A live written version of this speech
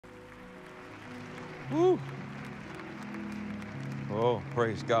Woo. Oh,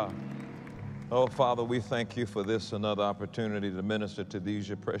 praise God. Oh, Father, we thank you for this another opportunity to minister to these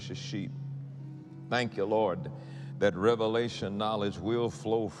your precious sheep. Thank you, Lord, that revelation knowledge will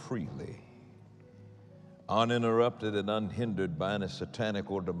flow freely, uninterrupted and unhindered by any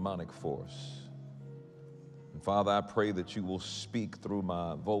satanic or demonic force. And Father, I pray that you will speak through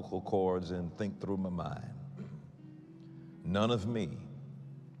my vocal cords and think through my mind. None of me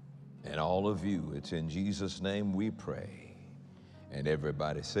and all of you. It's in Jesus' name we pray. And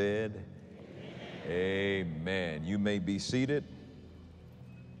everybody said, amen. You may be seated.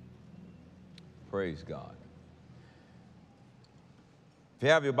 Praise God. If you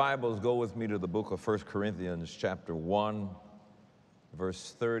have your Bibles, go with me to the book of 1 Corinthians chapter 1,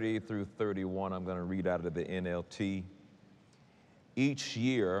 verse 30 through 31. I'm going to read out of the NLT. Each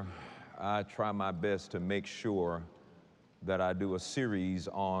year, I try my best to make sure that I do a series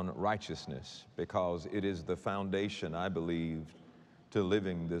on righteousness, because it is the foundation, I believe, to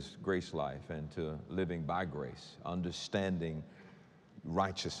living this grace life and to living by grace, understanding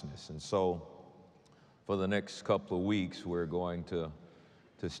righteousness. And so for the next couple of weeks, we're going to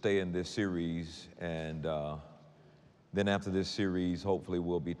stay in this series, and then after this series, hopefully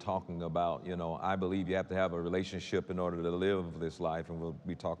we'll be talking about, I believe you have to have a relationship in order to live this life, and we'll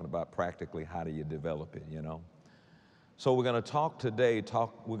be talking about practically how do you develop it, So we're going to talk today,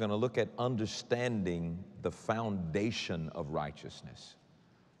 we're going to look at understanding the foundation of righteousness.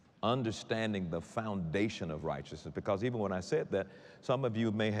 Understanding the foundation of righteousness, because even when I said that, some of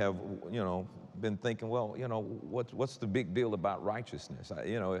you may have, been thinking, well, what's the big deal about righteousness?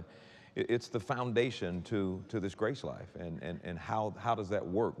 It's the foundation to this grace life, and how does that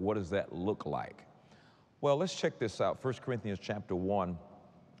work? What does that look like? Well, let's check this out. 1 Corinthians chapter 1.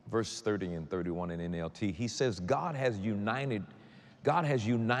 Verse 30 and 31 in NLT, he says, God has united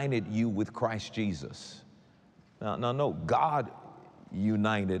you with Christ Jesus. Now, no, God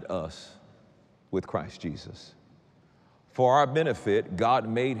united us with Christ Jesus. For our benefit, God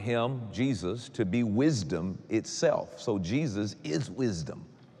made him, Jesus, to be wisdom itself. So Jesus is wisdom,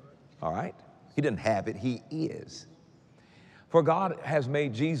 all right? He didn't have it, he is. For God has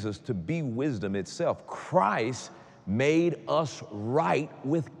made Jesus to be wisdom itself. Christ made us right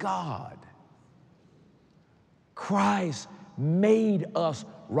with God. Christ made us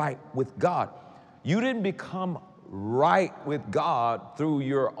right with God. You didn't become right with God through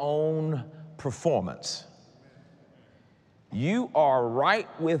your own performance. You are right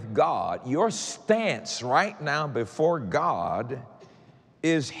with God. Your stance right now before God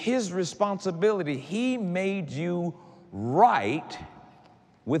is his responsibility. He made you right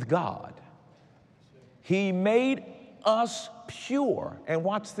with God. He made us pure, and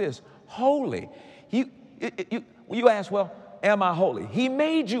watch this, holy. You ask, well, am I holy? He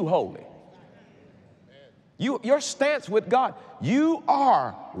made you holy. Your stance with God, you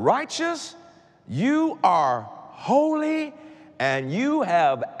are righteous, you are holy, and you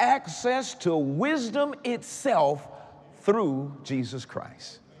have access to wisdom itself through Jesus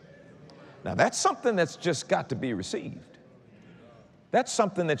Christ. Now that's something that's just got to be received. That's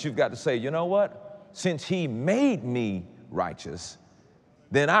something that you've got to say, you know what? Since he made me righteous,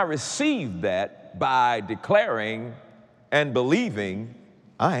 then I received that by declaring and believing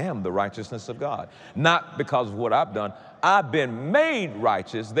I am the righteousness of God. Not because of what I've done. I've been made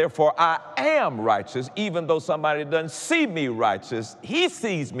righteous, therefore I am righteous, even though somebody doesn't see me righteous. He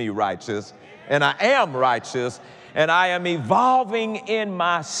sees me righteous, and I am righteous, and I am evolving in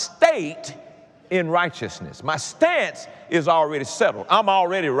my state in righteousness. My stance is already settled. I'm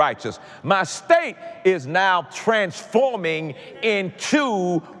already righteous. My state is now transforming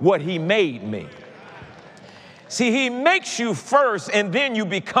into what he made me. See, he makes you first, and then you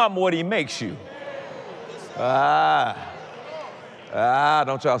become what he makes you. Don't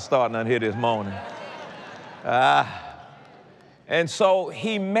y'all start nothing here this morning. And so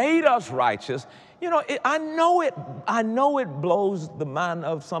he made us righteous. I know it blows the mind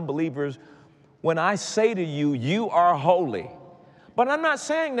of some believers when I say to you, you are holy. But I'm not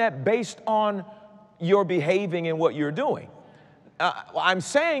saying that based on your behaving and what you're doing. I'm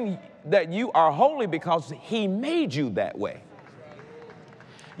saying that you are holy because he made you that way.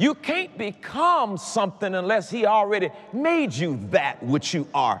 You can't become something unless he already made you that which you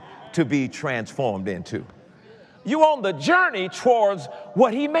are to be transformed into. You're on the journey towards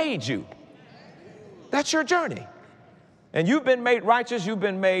what he made you. That's your journey. And you've been made righteous, you've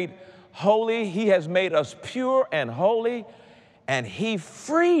been made holy. He has made us pure and holy, and he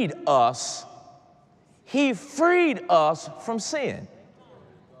freed us from sin.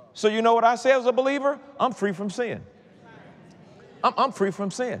 So you know what I say as a believer? I'm free from sin. I'm free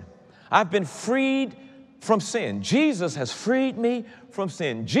from sin. I've been freed from sin. Jesus has freed me from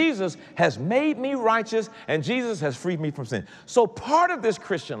sin. Jesus has made me righteous, and Jesus has freed me from sin. So part of this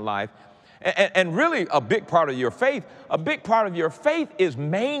Christian life, and really a big part of your faith is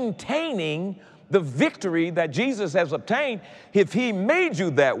maintaining the victory that Jesus has obtained. If he made you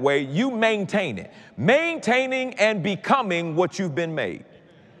that way, you maintain it. Maintaining and becoming what you've been made.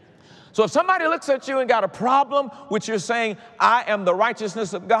 So if somebody looks at you and got a problem, which you're saying, I am the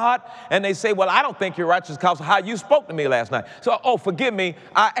righteousness of God, and they say, well, I don't think you're righteous because of how you spoke to me last night. So, oh, forgive me,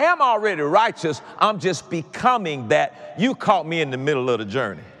 I am already righteous. I'm just becoming that. You caught me in the middle of the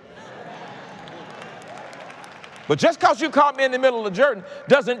journey. But just because you caught me in the middle of the journey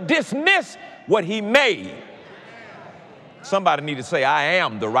doesn't dismiss what he made. Somebody need to say, I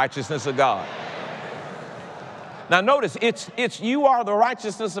am the righteousness of God. Now notice, it's you are the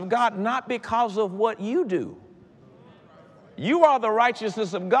righteousness of God not because of what you do. You are the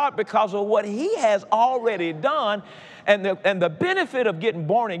righteousness of God because of what he has already done. And the benefit of getting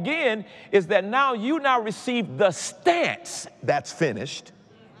born again is that now you receive the stance that's finished,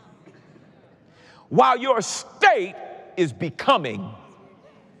 while your state is becoming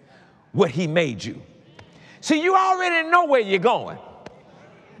what he made you. See, you already know where you're going.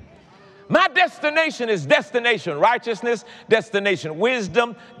 My destination is destination righteousness, destination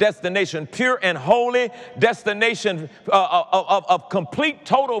wisdom, destination pure and holy, destination of complete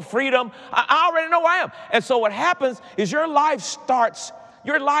total freedom. I already know where I am. And so what happens is your life starts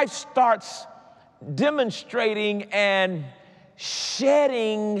demonstrating and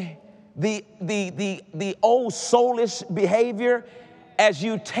shedding the old soulish behavior as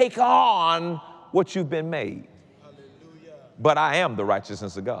you take on what you've been made. Hallelujah. But I am the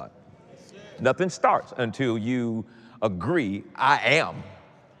righteousness of God. Nothing starts until you agree, I am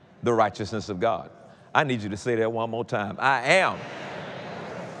the righteousness of God. I need you to say that one more time. I am.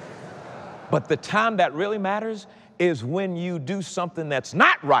 But the time that really matters is when you do something that's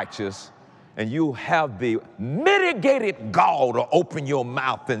not righteous and you have the mitigated gall to open your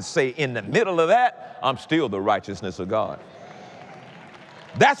mouth and say, in the middle of that, I'm still the righteousness of God.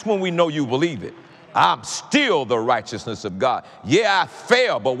 That's when we know you believe it. I'm still the righteousness of God. Yeah, I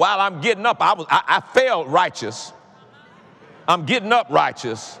failed, but while I'm getting up, I failed righteous. I'm getting up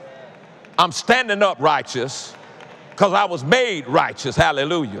righteous. I'm standing up righteous because I was made righteous.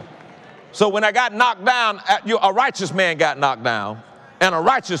 Hallelujah. So when I got knocked down, a righteous man got knocked down and a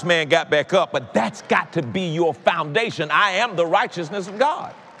righteous man got back up, but that's got to be your foundation. I am the righteousness of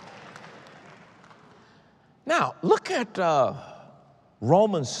God. Now, look at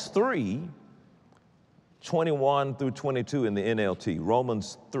Romans 3:21 through 22 in the NLT.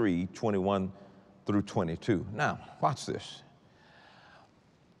 Romans 3:21 through 22. Now, watch this.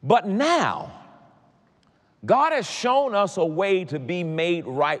 But now, God has shown us a way to be made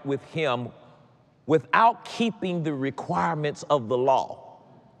right with him without keeping the requirements of the law,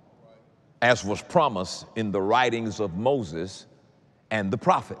 as was promised in the writings of Moses and the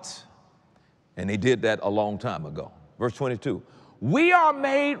prophets. And they did that a long time ago. Verse 22. We are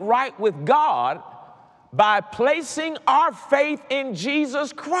made right with God by placing our faith in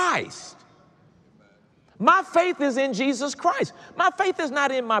Jesus Christ. My faith is in Jesus Christ. My faith is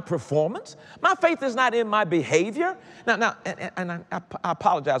not in my performance. My faith is not in my behavior. Now, I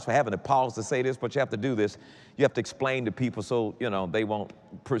apologize for having to pause to say this, but you have to do this. You have to explain to people so, they won't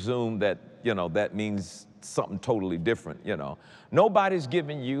presume that, that means something totally different, Nobody's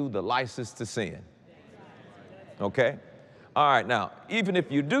giving you the license to sin. Okay? All right, now, even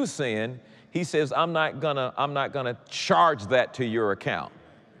if you do sin, he says, I'm not gonna charge that to your account.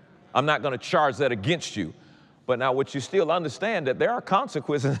 I'm not gonna charge that against you. But now what you still understand that there are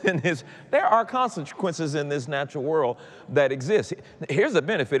consequences in this natural world that exist. Here's the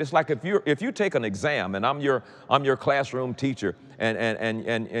benefit. It's like if you take an exam and I'm your classroom teacher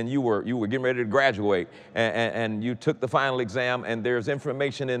and you were getting ready to graduate and you took the final exam and there's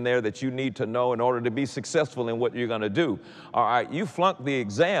information in there that you need to know in order to be successful in what you're gonna do. All right, you flunked the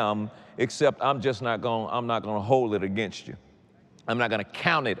exam, except I'm not gonna hold it against you. I'm not gonna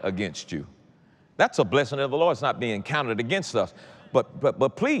count it against you. That's a blessing of the Lord. It's not being counted against us.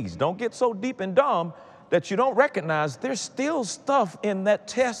 But please don't get so deep and dumb that you don't recognize there's still stuff in that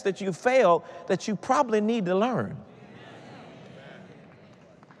test that you failed that you probably need to learn.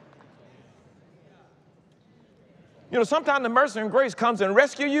 Sometimes the mercy and grace comes and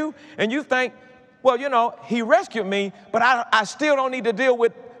rescue you, and you think, well, he rescued me, but I still don't need to deal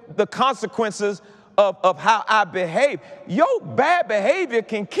with the consequences of how I behave. Your bad behavior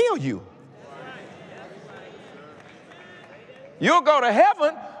can kill you. You'll go to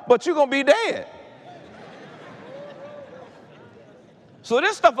heaven, but you're going to be dead. So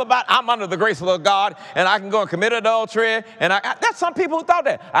this stuff about I'm under the grace of God and I can go and commit adultery, and that's some people who thought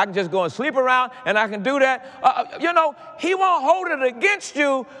that. I can just go and sleep around and I can do that. You know, he won't hold it against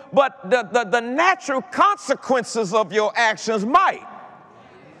you, but the natural consequences of your actions might.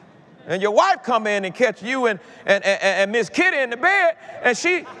 And your wife come in and catch you and Miss Kitty in the bed, and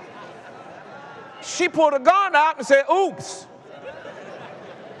she pulled a gun out and said, oops.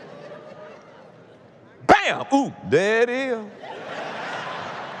 Bam! Ooh, there it is.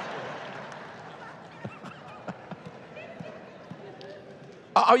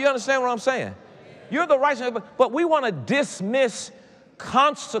 Are you understand what I'm saying? You're the righteous, but we want to dismiss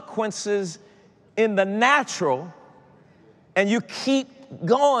consequences in the natural, and you keep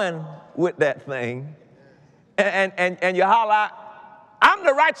going with that thing, and you holler out, I'm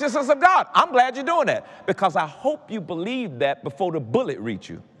the righteousness of God. I'm glad you're doing that, because I hope you believe that before the bullet reach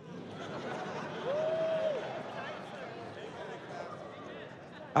you.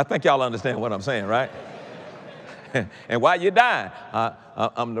 I think y'all understand what I'm saying, right? And while you're dying,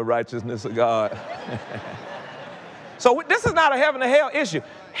 I'm the righteousness of God. So this is not a heaven or hell issue.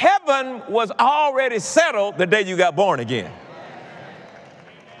 Heaven was already settled the day you got born again.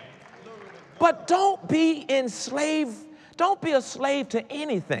 But don't be enslaved. Don't be a slave to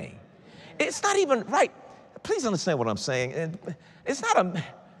anything. It's not even right. Please understand what I'm saying. It's not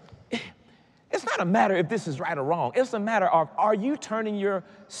a matter if this is right or wrong. It's a matter of, are you turning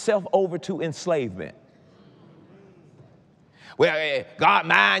yourself over to enslavement? Well, God,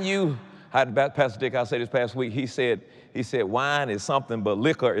 mind you, how did Pastor Dick, I said this past week, he said, wine is something, but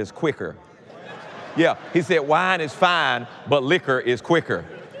liquor is quicker. Yeah, he said, wine is fine, but liquor is quicker.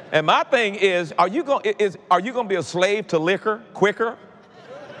 And my thing is, are you going to be a slave to liquor quicker?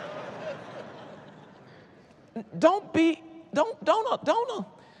 Don't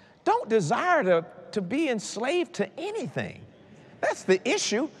desire to be enslaved to anything. That's the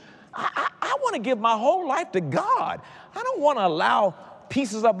issue. I want to give my whole life to God. I don't want to allow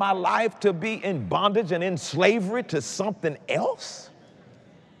pieces of my life to be in bondage and in slavery to something else.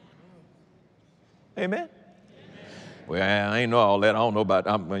 Amen? Well, I ain't know all that. I don't know about,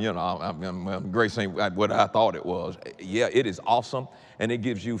 grace ain't what I thought it was. Yeah, it is awesome, and it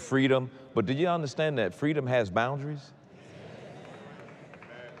gives you freedom. But do you understand that freedom has boundaries?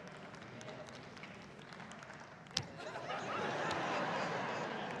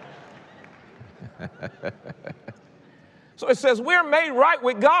 So it says we're made right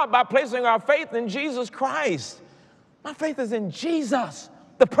with God by placing our faith in Jesus Christ. My faith is in Jesus,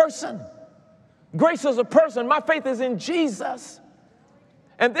 the person. Grace is a person. My faith is in Jesus.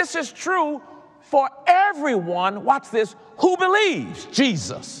 And this is true for everyone, watch this, who believes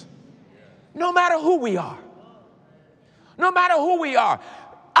Jesus. No matter who we are. No matter who we are.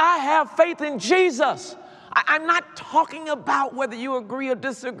 I have faith in Jesus. I'm not talking about whether you agree or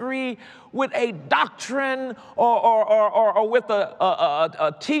disagree with a doctrine or with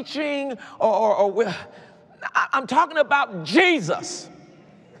a teaching or with, I'm talking about Jesus.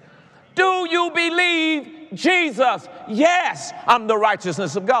 Do you believe Jesus? Yes, I'm the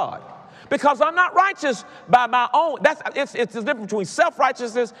righteousness of God. Because I'm not righteous by my own. It's the difference between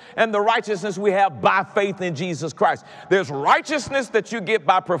self-righteousness and the righteousness we have by faith in Jesus Christ. There's righteousness that you get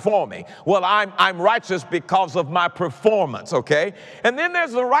by performing. Well, I'm righteous because of my performance, okay? And then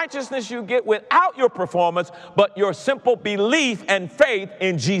there's the righteousness you get without your performance, but your simple belief and faith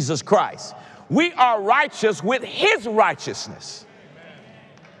in Jesus Christ. We are righteous with his righteousness.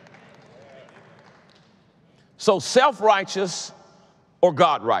 So self-righteous or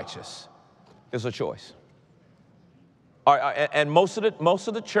God-righteous is a choice. And most of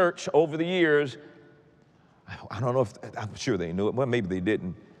the church over the years, I don't know if, I'm sure they knew it, well, maybe they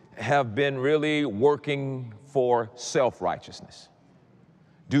didn't, have been really working for self-righteousness.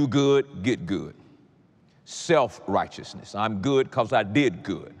 Do good, get good. Self-righteousness. I'm good because I did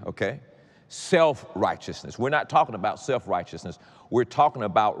good, okay? Self-righteousness. We're not talking about self-righteousness. We're talking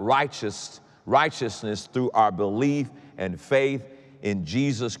about righteousness through our belief and faith in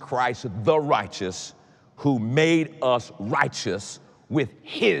Jesus Christ, the righteous, who made us righteous with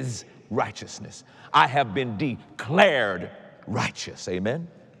his righteousness. I have been declared righteous. Amen?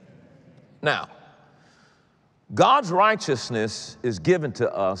 Now, God's righteousness is given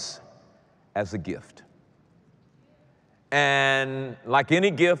to us as a gift. And like any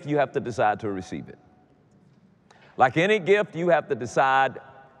gift, you have to decide to receive it. Like any gift, you have to decide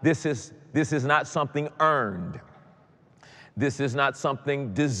this is not something earned. This is not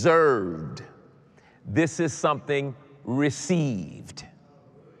something deserved. This is something received.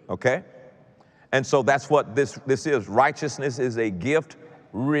 Okay? And so that's what this is. Righteousness is a gift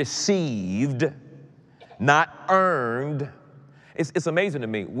received, not earned. It's amazing to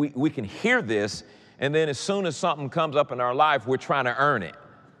me. We can hear this, and then as soon as something comes up in our life, we're trying to earn it.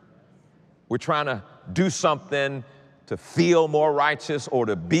 We're trying to do something to feel more righteous or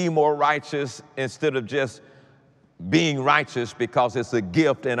to be more righteous instead of just being righteous because it's a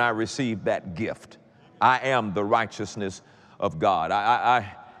gift and I received that gift. I am the righteousness of God.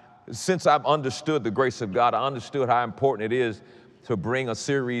 Since I've understood the grace of God, I understood how important it is to bring a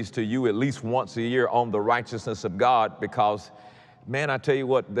series to you at least once a year on the righteousness of God, because, man, I tell you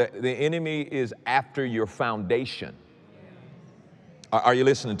what, the enemy is after your foundation. Are you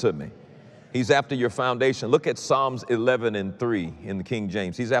listening to me? He's after your foundation. Look at Psalms 11:3 in the King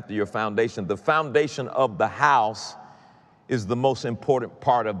James. He's after your foundation. The foundation of the house is the most important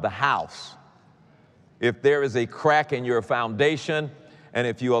part of the house. If there is a crack in your foundation, and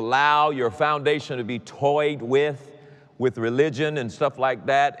if you allow your foundation to be toyed with religion and stuff like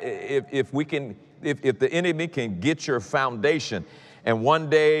that, if the enemy can get your foundation, and one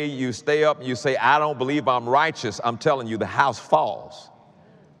day you stay up and you say, I don't believe I'm righteous, I'm telling you, the house falls.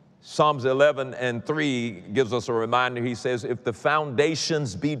 Psalms 11:3 gives us a reminder. He says, if the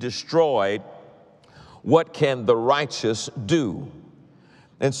foundations be destroyed, what can the righteous do?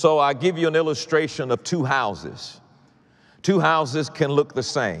 And so I give you an illustration of two houses. Two houses can look the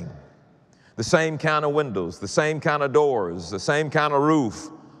same kind of windows, the same kind of doors, the same kind of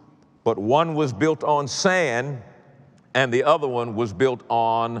roof, but one was built on sand and the other one was built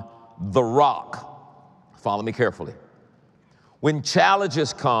on the rock. Follow me carefully. When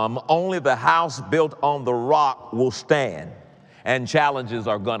challenges come, only the house built on the rock will stand, and challenges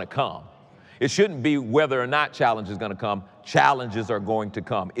are going to come. It shouldn't be whether or not challenge is going to come. Challenges are going to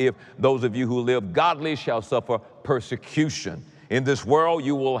come. If those of you who live godly shall suffer persecution. In this world,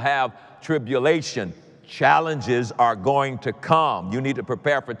 you will have tribulation. Challenges are going to come. You need to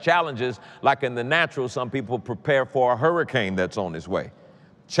prepare for challenges like in the natural. Some people prepare for a hurricane that's on its way.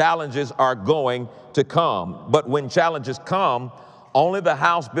 Challenges are going to come. But when challenges come, only the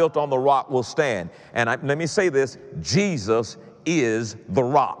house built on the rock will stand. And let me say this, Jesus is the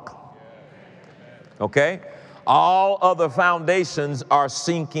rock. Okay? All other foundations are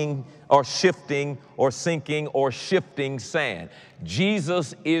sinking or shifting or sinking or shifting sand.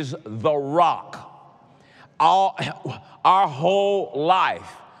 Jesus is the rock. Our whole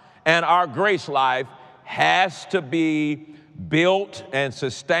life and our grace life has to be built and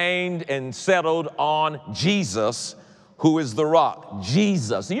sustained and settled on Jesus, who is the rock.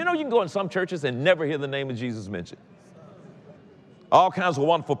 Jesus. You know, you can go in some churches and never hear the name of Jesus mentioned. All kinds of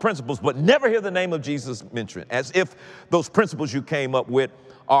wonderful principles, but never hear the name of Jesus mentioned, as if those principles you came up with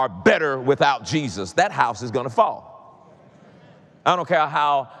are better without Jesus. That house is going to fall. I don't care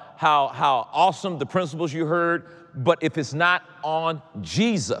how awesome the principles you heard, but if it's not on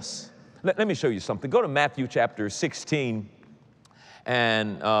Jesus. Let me show you something. Go to Matthew chapter 16,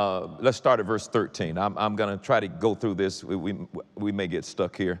 and let's start at verse 13. I'm going to try to go through this. We may get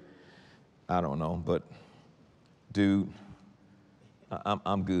stuck here. I don't know, but dude,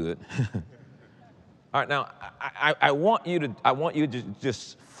 I'm good. All right, now I want you to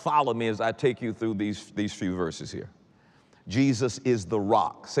just follow me as I take you through these few verses here. Jesus is the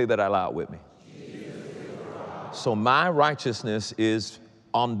rock. Say that out loud with me. So my righteousness is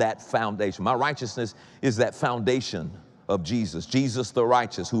on that foundation. My righteousness is that foundation of Jesus. Jesus the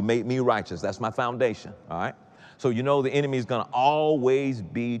righteous, who made me righteous. That's my foundation. All right. So you know the enemy is going to always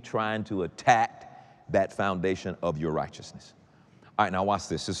be trying to attack that foundation of your righteousness. All right, now watch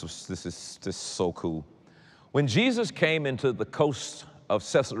this. This is so cool. When Jesus came into the coast of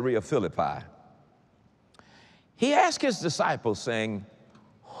Caesarea Philippi, he asked his disciples, saying,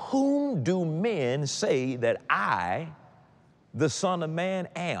 whom do men say that I, the Son of Man,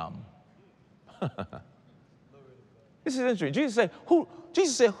 am? This is interesting. Jesus said,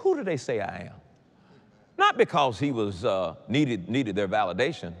 who do they say I am? Not because he was needed their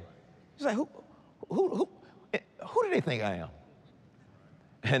validation. He's like, who do they think I am?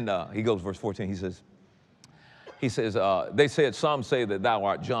 And he goes, verse 14, he says, they said, some say that thou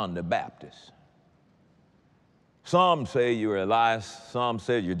art John the Baptist. Some say you're Elias, some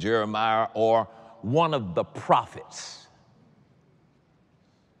say you're Jeremiah or one of the prophets.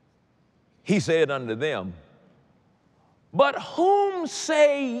 He said unto them, but whom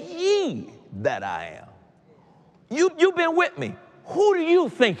say ye that I am? You've been with me. Who do you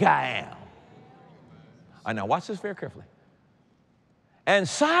think I am? All right, now watch this very carefully. And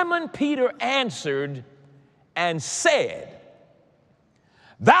Simon Peter answered and said,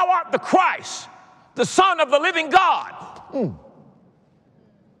 thou art the Christ, the Son of the living God.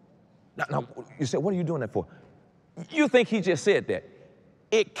 Now, you say, what are you doing that for? You think he just said that.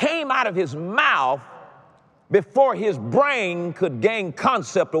 It came out of his mouth before his brain could gain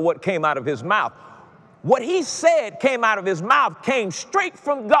concept of what came out of his mouth. What he said came out of his mouth came straight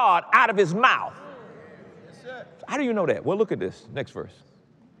from God out of his mouth. How do you know that? Well, look at this next verse.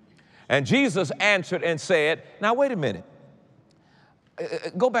 And Jesus answered and said, now wait a minute.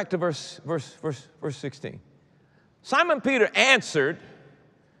 Go back to verse 16. Simon Peter answered,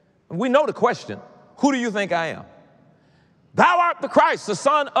 we know the question, who do you think I am? Thou art the Christ, the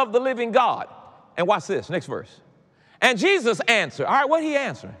Son of the living God. And watch this, next verse. And Jesus answered. All right, what he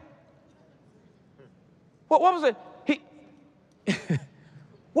answering? What was it?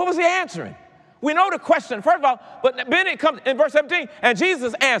 What was he answering? We know the question, first of all, but then it comes in verse 17, and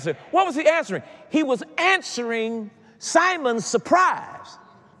Jesus answered. What was he answering? He was answering Simon's surprise.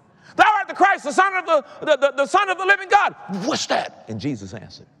 Thou art the Christ, the Son of the Son of the living God. What's that? And Jesus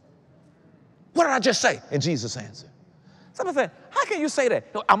answered. What did I just say? And Jesus answered. Somebody said, how can you say that?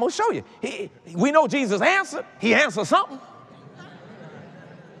 I'm going to show you. We know Jesus answered. He answered something.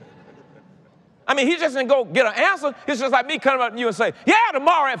 I mean, he just didn't go get an answer. It's just like me coming up to you and say, yeah,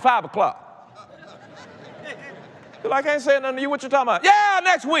 tomorrow at 5 o'clock. You're like, I ain't saying nothing to you. What you talking about? Yeah,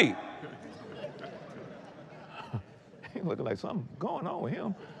 next week. He looking like something going on with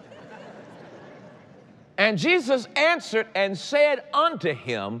him. And Jesus answered and said unto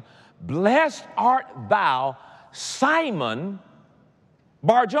him, blessed art thou, Simon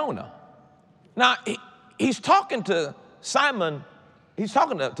Bar-Jonah. Now, he's talking to Simon, he's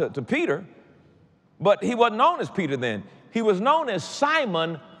talking to Peter, but he wasn't known as Peter then. He was known as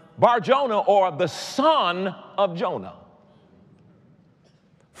Simon Bar-Jonah, or the son of Jonah.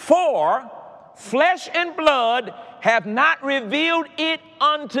 For flesh and blood have not revealed it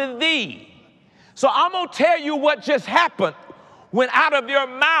unto thee. So I'm going to tell you what just happened when out of your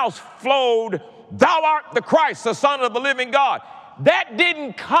mouth flowed, thou art the Christ, the Son of the living God. That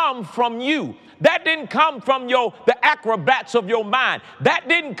didn't come from you. That didn't come from the acrobats of your mind. That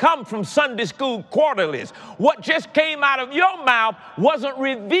didn't come from Sunday school quarterlies. What just came out of your mouth wasn't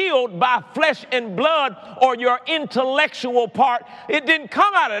revealed by flesh and blood or your intellectual part. It didn't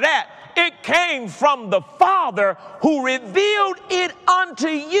come out of that. It came from the Father who revealed it unto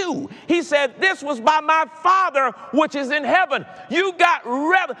you. He said, this was by my Father which is in heaven. You got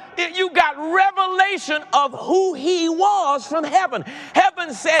revelation of who he was from heaven.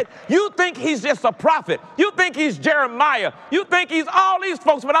 Heaven said, you think he's just a prophet. You think he's Jeremiah. You think he's all these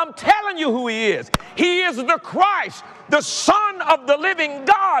folks, but I'm telling you who he is. He is the Christ, the Son of the living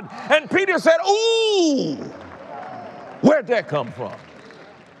God. And Peter said, ooh, where'd that come from?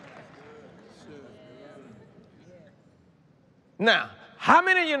 Now, how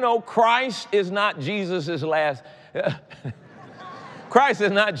many of you know Christ is not Jesus' last? Christ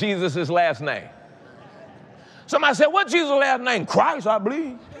is not Jesus' last name. Somebody said, what's Jesus' last name? Christ, I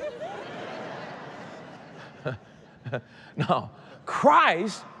believe. No,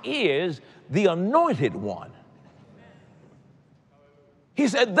 Christ is the anointed one. He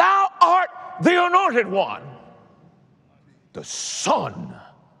said, thou art the anointed one, the Son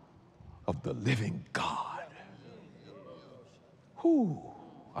of the living God. Whew.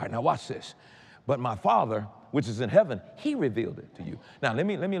 All right, now watch this. But my Father, which is in heaven, he revealed it to you. Now, let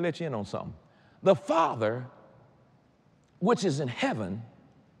me let you in on something. The Father, which is in heaven,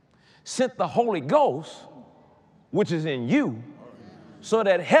 sent the Holy Ghost, which is in you, so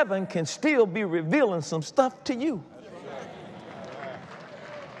that heaven can still be revealing some stuff to you.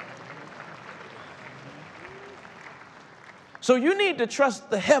 So you need to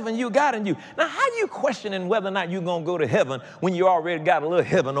trust the heaven you got in you. Now, how you questioning whether or not you're going to go to heaven when you already got a little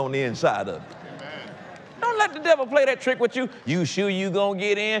heaven on the inside of you? Amen. Don't let the devil play that trick with you. You sure you going to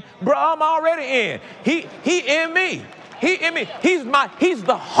get in? Bro, I'm already in. He in me. He in me. He's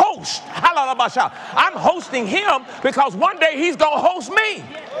the host. I'm hosting him because one day he's going to host me.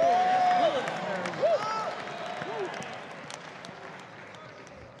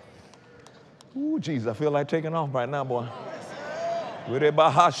 Ooh, Jesus, I feel like taking off right now, boy. Glory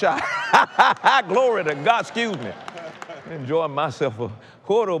to God, excuse me. Enjoying myself.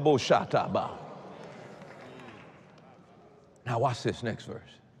 Now watch this next verse.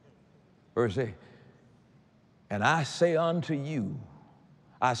 Verse 8. And I say unto you,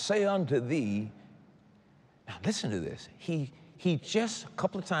 I say unto thee, now listen to this. He just a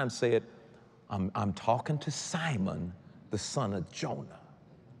couple of times said, I'm talking to Simon, the son of Jonah.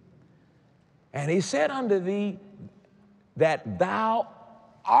 And he said unto thee that thou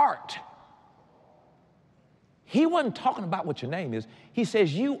art. He wasn't talking about what your name is. He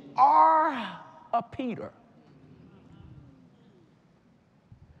says, you are a Peter.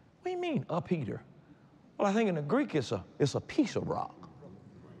 What do you mean, a Peter? Well, I think in the Greek it's a piece of rock,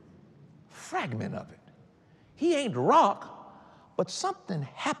 fragment of it. He ain't the rock, but something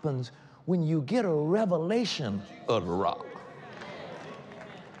happens when you get a revelation of the rock.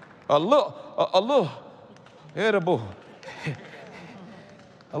 A little edible,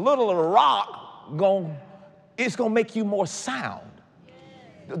 a little of the rock it's gonna make you more sound.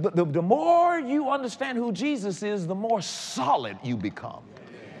 The more you understand who Jesus is, the more solid you become.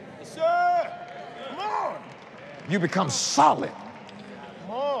 Yes, sir. Come on. You become solid.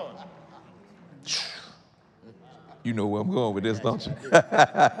 Come on. You know where I'm going with this, don't you?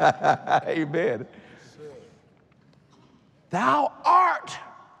 Amen. Thou art.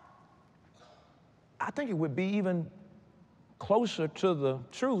 I think it would be even closer to the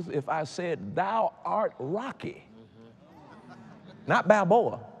truth if I said, thou art Rocky. Not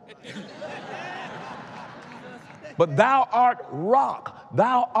Balboa. But thou art rock.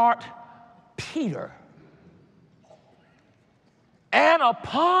 Thou art Peter. And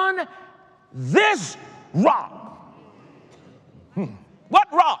upon this rock. What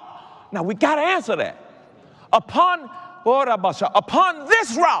rock? Now we got to answer that. Upon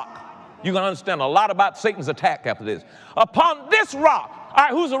this rock. You're going to understand a lot about Satan's attack after this. Upon this rock. All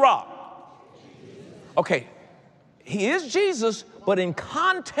right, who's the rock? Okay, he is Jesus, but in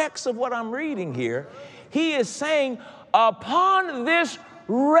context of what I'm reading here, he is saying, upon this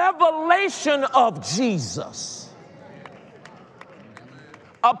revelation of Jesus.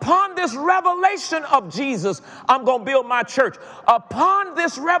 Upon this revelation of Jesus, I'm going to build my church. Upon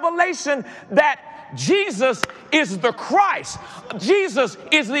this revelation that Jesus is the Christ. Jesus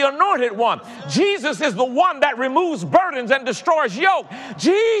is the anointed one. Jesus is the one that removes burdens and destroys yoke.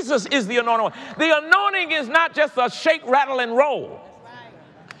 Jesus is the anointed one. The anointing is not just a shake, rattle, and roll.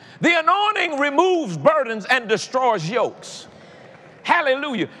 The anointing removes burdens and destroys yokes.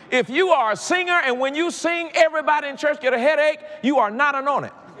 Hallelujah. If you are a singer and when you sing, everybody in church get a headache, you are not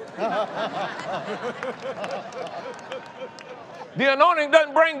anointed. The anointing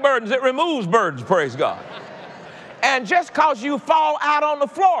doesn't bring burdens, it removes burdens, praise God. And just because you fall out on the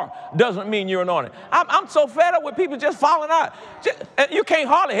floor doesn't mean you're anointed. I'm so fed up with people just falling out. You can't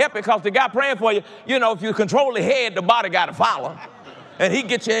hardly help it because the guy praying for you, you know, if you control the head, the body got to follow. And he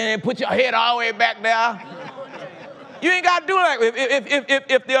gets you in and put your head all the way back there. You ain't got to do that.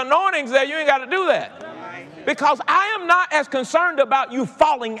 If the anointing's there, you ain't got to do that. Because I am not as concerned about you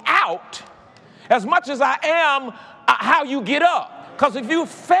falling out as much as I am how you get up. Because if you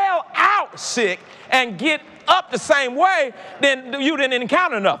fell out sick and get up the same way, then you didn't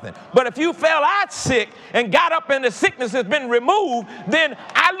encounter nothing. But if you fell out sick and got up and the sickness has been removed, then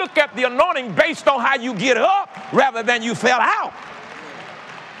I look at the anointing based on how you get up rather than you fell out.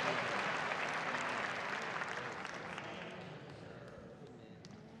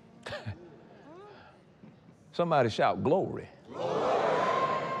 Somebody shout glory. Glory.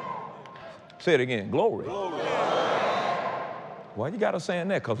 Say it again, glory. Glory. Well, you got to say in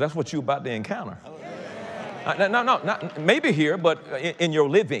there because that's what you're about to encounter. No, not maybe here, but in your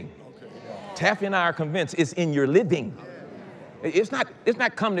living. Taffy and I are convinced it's in your living. It's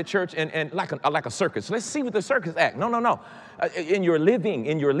not come to church and like a circus. Let's see what the circus act. No. In your living.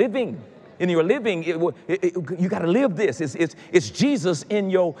 In your living, you got to live this. It's Jesus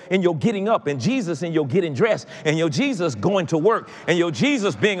in your getting up, and Jesus in your getting dressed, and your Jesus going to work, and your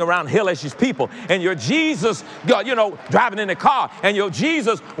Jesus being around hellish people, and your Jesus, driving in the car, and your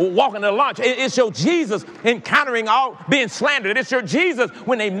Jesus walking to lunch. It's your Jesus encountering all being slandered. It's your Jesus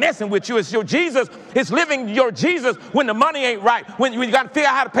when they messing with you. It's your Jesus. It's living your Jesus when the money ain't right, when you got to figure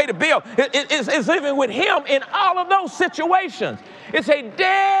out how to pay the bill. It's living with him in all of those situations. It's a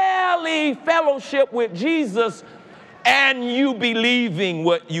daily fellowship with Jesus and you believing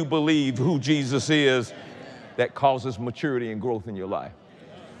what you believe, who Jesus is, that causes maturity and growth in your life.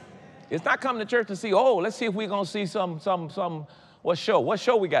 It's not coming to church to see, let's see if we're going to see some what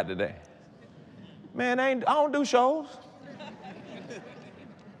show we got today. Man, I don't do shows.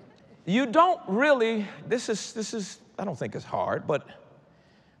 You don't really, this is, I don't think it's hard, but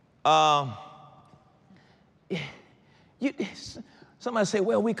somebody say,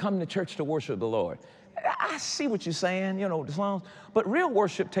 well, we come to church to worship the Lord. I see what you're saying, the songs, but real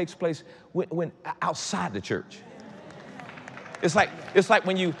worship takes place when outside the church. It's like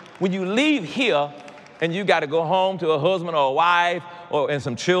when you leave here and you got to go home to a husband or a wife and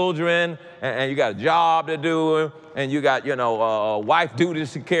some children, and you got a job to do, and you got, wife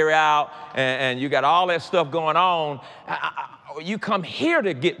duties to carry out, and you got all that stuff going on. You come here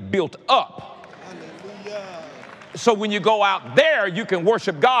to get built up. So when you go out there, you can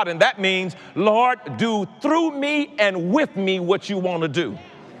worship God, and that means, Lord, do through me and with me what you want to do.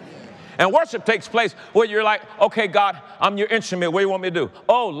 And worship takes place where you're like, okay, God, I'm your instrument. What do you want me to do?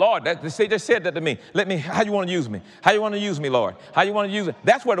 Oh, Lord, they just said that to me. How you want to use me? How you want to use me, Lord? How you want to use it?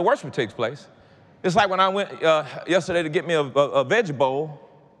 That's where the worship takes place. It's like when I went yesterday to get me a veggie bowl.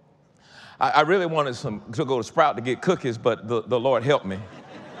 I really wanted to go to Sprout to get cookies, but the Lord helped me.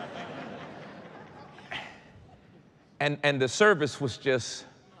 And the service was just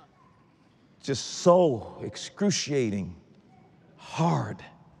so excruciating, hard.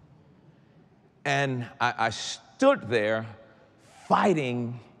 And I stood there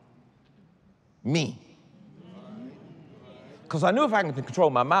fighting me. Because I knew if I can control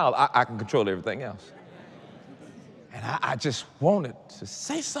my mouth, I can control everything else. And I just wanted to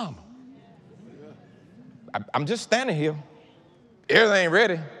say something. I'm just standing here. Everything ain't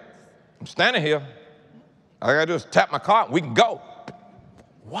ready. I'm standing here. All I gotta do is tap my card and we can go.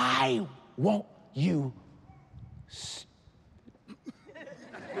 Why won't you?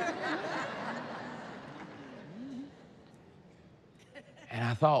 And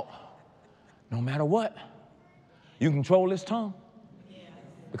I thought, no matter what, you control this tongue.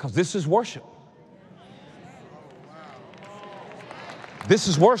 Because this is worship. This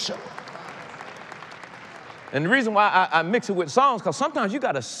is worship. And the reason why I mix it with songs, because sometimes you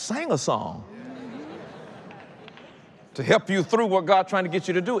got to sing a song to help you through what God's trying to get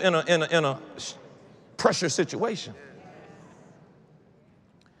you to do in a pressure situation.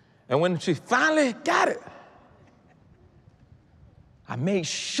 And when she finally got it, I made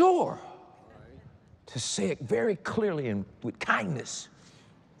sure to say it very clearly and with kindness.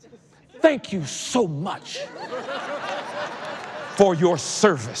 Thank you so much for your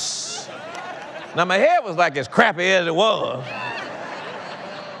service. Now, my head was like as crappy as it was.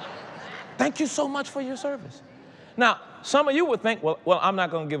 Thank you so much for your service. Now, some of you would think, well, I'm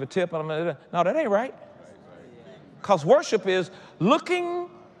not going to give a tip. No, that ain't right. Because worship is looking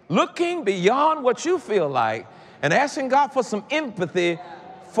beyond what you feel like and asking God for some empathy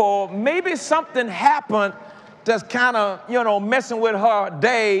for maybe something happened that's kind of, messing with her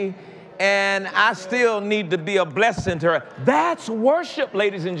day, and I still need to be a blessing to her. That's worship,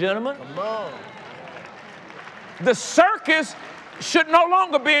 ladies and gentlemen. Come on. The circus should no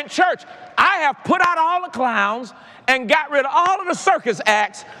longer be in church. I have put out all the clowns and got rid of all of the circus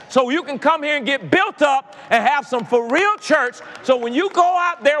acts so you can come here and get built up and have some for real church, so when you go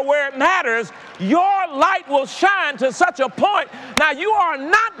out there where it matters, your light will shine to such a point. Now, you are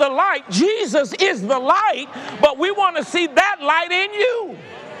not the light. Jesus is the light, but we want to see that light in you.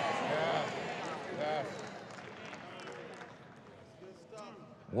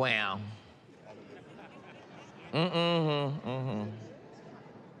 Wow.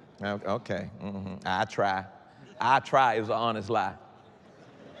 Okay. I try. It was an honest lie.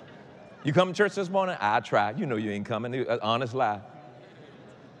 You come to church this morning? I try. You know you ain't coming. An honest lie.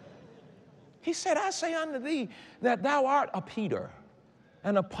 He said, I say unto thee that thou art a Peter,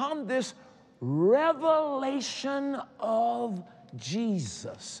 and upon this revelation of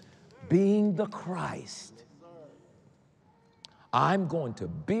Jesus being the Christ, I'm going to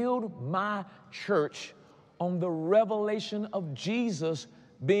build my church on the revelation of Jesus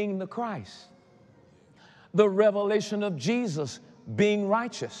being the Christ. The revelation of Jesus being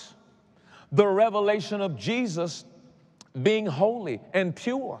righteous. The revelation of Jesus being holy and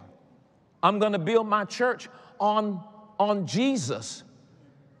pure. I'm going to build my church on Jesus.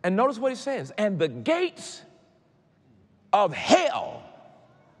 And notice what he says, and the gates of hell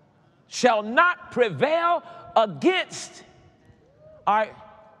shall not prevail against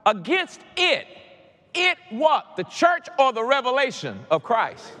it. It what? The church or the revelation of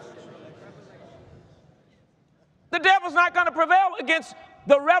Christ? The devil's not going to prevail against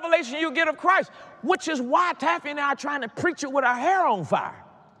the revelation you get of Christ, which is why Taffy and I are trying to preach it with our hair on fire.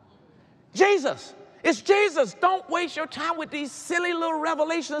 Jesus. It's Jesus. Don't waste your time with these silly little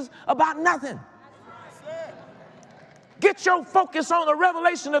revelations about nothing. Get your focus on the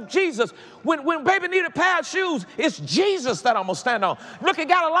revelation of Jesus. When baby need a pair of shoes, it's Jesus that I'm going to stand on. Look, you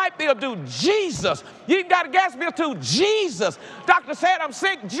got a light bill due, Jesus. You got a gas bill too, Jesus. Doctor said I'm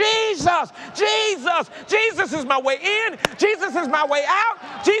sick, Jesus. Jesus. Jesus is my way in. Jesus is my way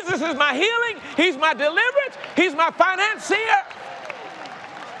out. Jesus is my healing. He's my deliverance. He's my financier.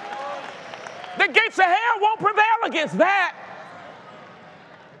 The gates of hell won't prevail against that.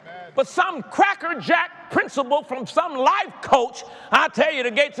 But some crackerjack principle from some life coach, I tell you,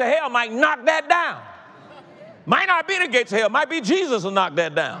 the gates of hell might knock that down. Might not be the gates of hell. Might be Jesus will knock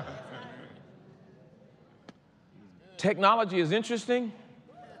that down. Technology is interesting,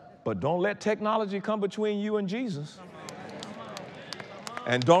 but don't let technology come between you and Jesus.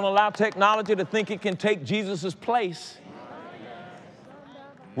 And don't allow technology to think it can take Jesus' place.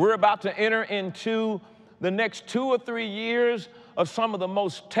 We're about to enter into the next 2 or 3 years of some of the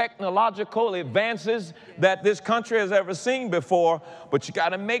most technological advances that this country has ever seen before, but you got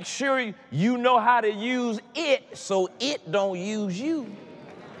to make sure you know how to use it so it don't use you.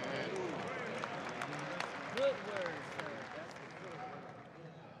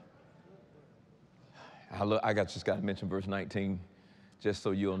 Just got to mention verse 19, just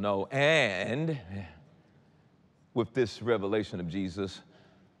so you'll know. And with this revelation of Jesus,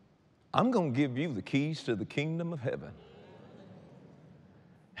 I'm going to give you the keys to the kingdom of heaven.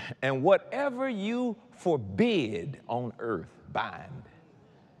 And whatever you forbid on earth, bind,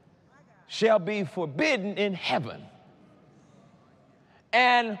 shall be forbidden in heaven.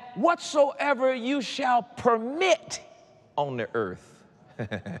 And whatsoever you shall permit on the earth,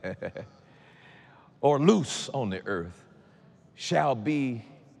 or loose on the earth, shall be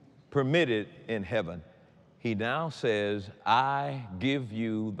permitted in heaven. He now says, I give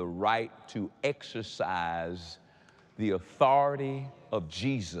you the right to exercise the authority of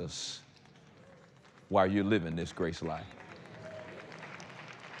Jesus while you're living this grace life.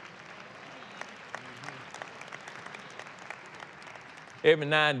 Every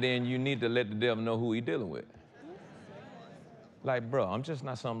now and then you need to let the devil know who he's dealing with. Like, bro, I'm just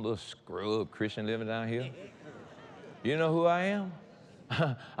not some little scrub Christian living down here. You know who I am?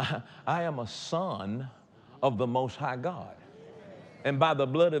 I am a son of the Most High God. And by the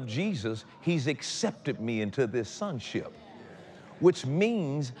blood of Jesus, he's accepted me into this sonship, which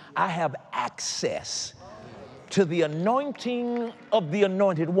means I have access to the anointing of the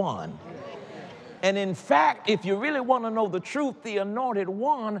Anointed One. And in fact, if you really want to know the truth, the Anointed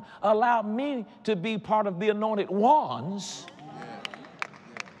One allowed me to be part of the Anointed Ones,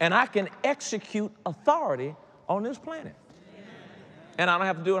 and I can execute authority on this planet. And I don't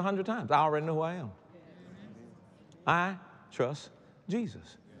have to do it 100 times. I already know who I am. I trust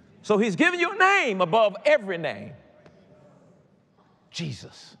Jesus. So he's given you a name above every name.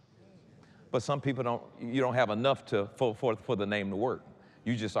 Jesus. But some people you don't have enough for the name to work.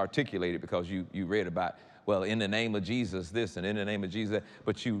 You just articulate it because you read about, well, in the name of Jesus this and in the name of Jesus that,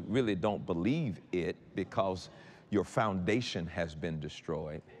 but you really don't believe it because your foundation has been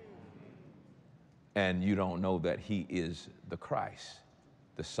destroyed and you don't know that he is the Christ,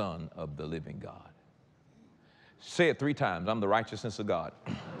 the Son of the living God. Say it 3 times. I'm the righteousness of God.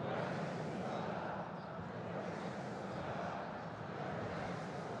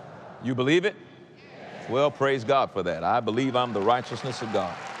 You believe it? Well, praise God for that. I believe I'm the righteousness of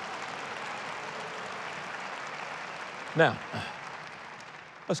God. Now,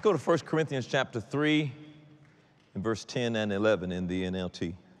 let's go to 1 Corinthians chapter 3 and verse 10 and 11 in the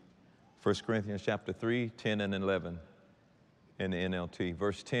NLT. 1 Corinthians chapter 3, 10 and 11 in the NLT.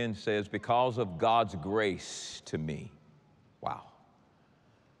 Verse 10 says, because of God's grace to me. Wow.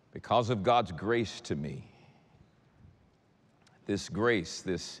 Because of God's grace to me. This grace,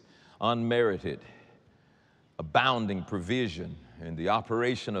 this unmerited, abounding provision and the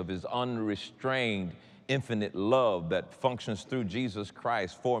operation of his unrestrained, infinite love that functions through Jesus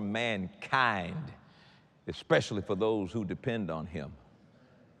Christ for mankind, especially for those who depend on him.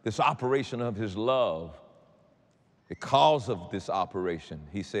 This operation of his love, because of this operation,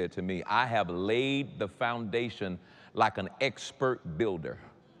 he said to me, I have laid the foundation like an expert builder.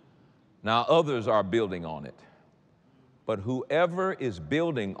 Now others are building on it, but whoever is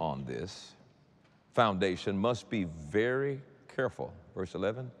building on this foundation must be very careful. Verse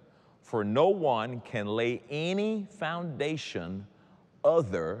 11, for no one can lay any foundation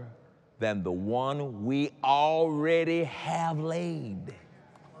other than the one we already have laid.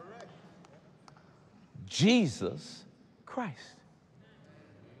 Jesus Christ.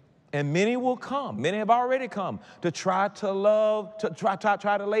 And many will come, many have already come to try to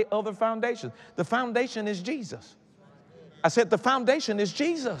lay other foundations. The foundation is Jesus. I said the foundation is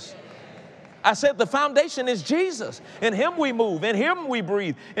Jesus. I said the foundation is Jesus. In him we move, in him we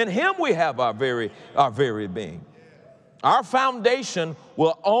breathe, in him we have our very being. Our foundation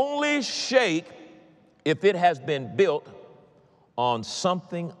will only shake if it has been built on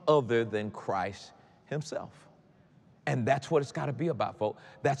something other than Christ himself. And that's what it's got to be about, folks.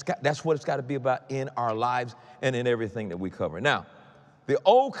 That's what it's got to be about in our lives and in everything that we cover. Now, the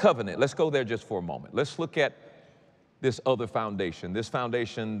old covenant, let's go there just for a moment. Let's look at this other foundation, this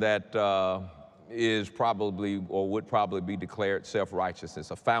foundation that is probably or would probably be declared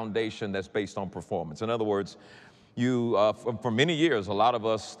self-righteousness, a foundation that's based on performance. In other words, for many years, a lot of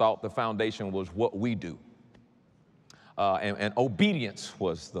us thought the foundation was what we do. And obedience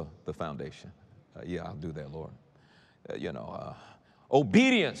was the foundation. Yeah, I'll do that, Lord.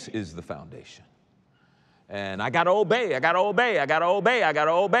 Obedience is the foundation. And I got to obey, I got to obey, I got to obey, I got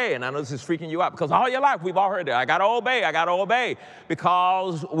to obey. And I know this is freaking you out because all your life we've all heard that. I got to obey, I got to obey.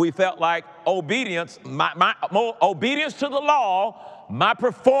 Because we felt like obedience, more obedience to the law, my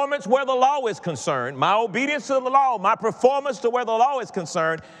performance where the law is concerned, my obedience to the law, my performance to where the law is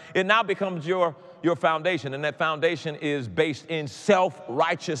concerned, it now becomes your foundation. And that foundation is based in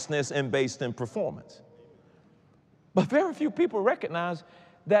self-righteousness and based in performance. But very few people recognize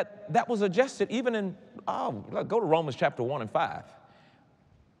that was adjusted even in, go to Romans chapter 1 and 5.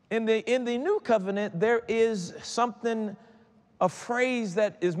 In the new covenant, there is something, a phrase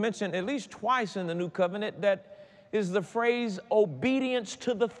that is mentioned at least twice in the new covenant that is the phrase obedience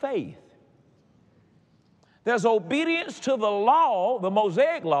to the faith. There's obedience to the law, the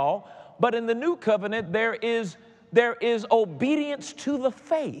Mosaic law, but in the new covenant, there is obedience to the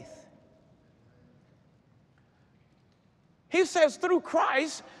faith. He says through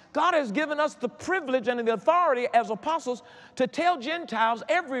Christ, God has given us the privilege and the authority as apostles to tell Gentiles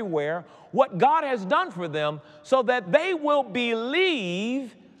everywhere what God has done for them so that they will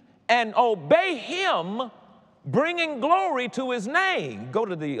believe and obey Him, bringing glory to His name. Go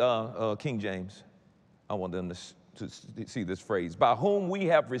to the King James. I want them to see this phrase. By whom we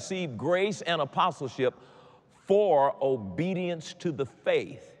have received grace and apostleship for obedience to the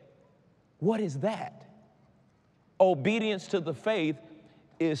faith. What is that? Obedience to the faith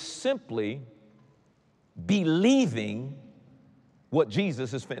is simply believing what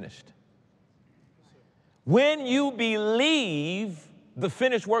Jesus has finished. When you believe the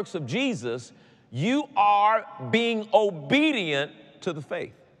finished works of Jesus, you are being obedient to the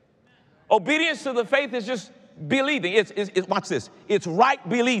faith. Obedience to the faith is just believing. Watch this. It's right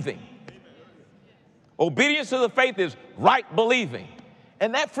believing. Obedience to the faith is right believing.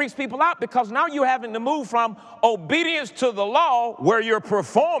 And that freaks people out because now you're having to move from obedience to the law where you're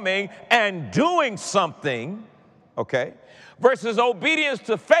performing and doing something, okay, versus obedience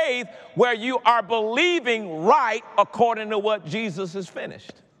to faith where you are believing right according to what Jesus has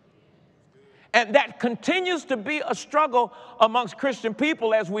finished. And that continues to be a struggle amongst Christian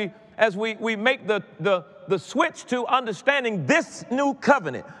people as we make the switch to understanding this new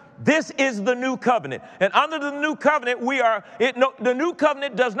covenant. This is the new covenant. And under the new covenant, the new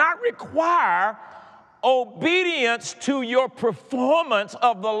covenant does not require obedience to your performance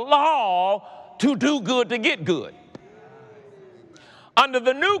of the law to do good, to get good. Under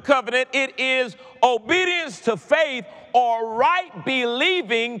the new covenant, it is obedience to faith or right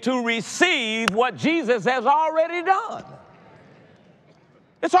believing to receive what Jesus has already done.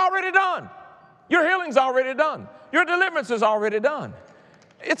 It's already done. Your healing's already done. Your deliverance is already done.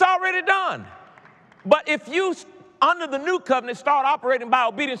 It's already done. But if you, under the new covenant, start operating by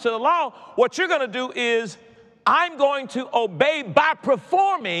obedience to the law, what you're going to do is, I'm going to obey by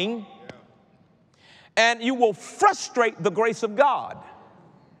performing, and you will frustrate the grace of God.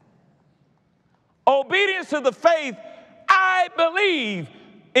 Obedience to the faith, I believe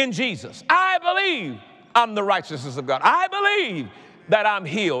in Jesus. I believe I'm the righteousness of God. I believe that I'm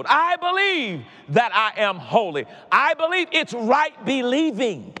healed. I believe that I am holy. I believe it's right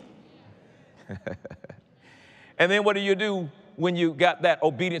believing. And then what do when you got that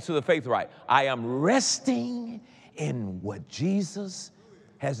obedience to the faith right? I am resting in what Jesus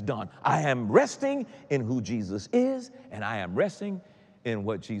has done. I am resting in who Jesus is, and I am resting in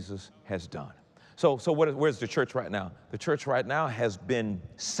what Jesus has done. So where's the church right now? The church right now has been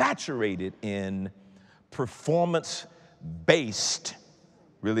saturated in performance-based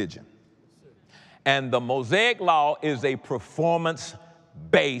religion. And the Mosaic law is a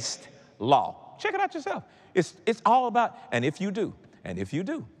performance-based law. Check it out yourself. It's all about, and if you do, and if you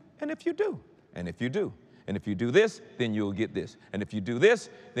do, and if you do, and if you do, and if you do this, then you'll get this. And if you do this,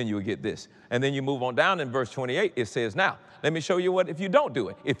 then you'll get this. And then you move on down in verse 28, it says, now, let me show you what if you don't do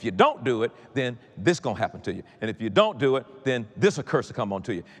it. If you don't do it, then this going to happen to you. And if you don't do it, then this curse will come on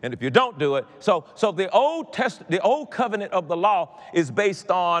to you. And if you don't do it, so the old covenant of the law is based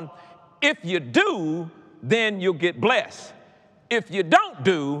on if you do, then you'll get blessed. If you don't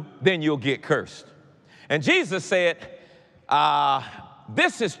do, then you'll get cursed. And Jesus said,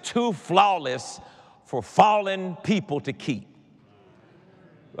 this is too flawless for fallen people to keep.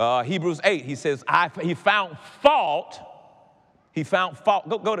 Hebrews 8, he says, he found fault. He found fault.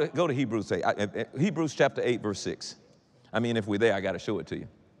 Go to Hebrews 8. Hebrews chapter 8, verse 6. I mean, if we're there, I got to show it to you.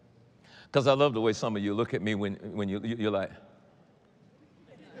 Because I love the way some of you look at me when you're like.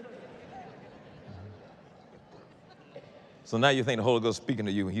 So now you think the Holy Ghost is speaking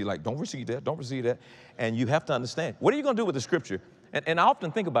to you, and he's like, don't receive that, don't receive that. And you have to understand, what are you going to do with the scripture And I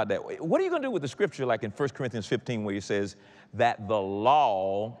often think about that. What are you going to do with the scripture like in 1 Corinthians 15 where he says that the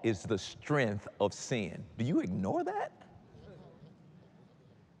law is the strength of sin? Do you ignore that?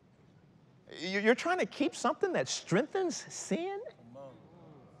 You're trying to keep something that strengthens sin?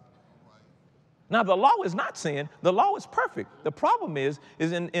 Now, the law is not sin. The law is perfect. The problem is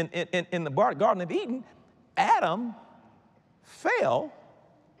in the Garden of Eden, Adam fell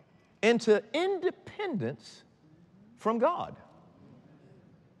into independence from God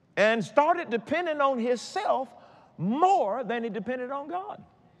and started depending on himself more than he depended on God.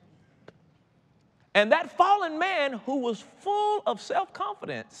 And that fallen man, who was full of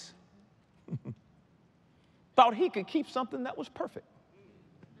self-confidence, thought he could keep something that was perfect.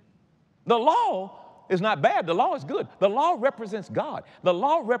 The law is not bad. The law is good. The law represents God. The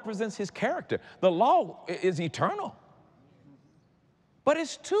law represents his character. The law is eternal. But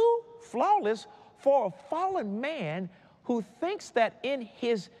it's too flawless for a fallen man who thinks that in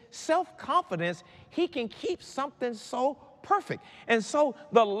his self-confidence he can keep something so perfect. And so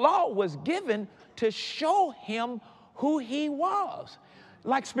the law was given to show him who he was.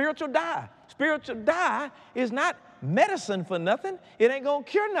 Like spiritual die. Spiritual die is not medicine for nothing. It ain't going to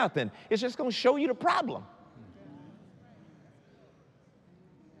cure nothing. It's just going to show you the problem.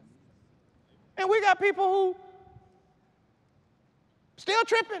 And we got people who still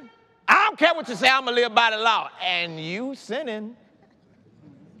tripping. I don't care what you say, I'm going to live by the law. And you sinning.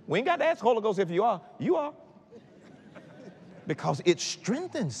 We ain't got to ask the Holy Ghost if you are. You are. Because it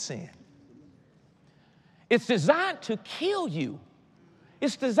strengthens sin. It's designed to kill you.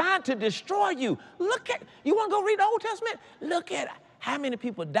 It's designed to destroy you. Look at, you want to go read the Old Testament? Look at how many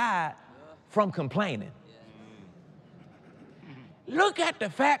people died from complaining. Look at the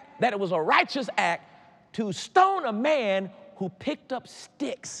fact that it was a righteous act to stone a man who picked up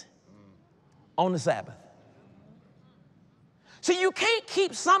sticks on the Sabbath. See, you can't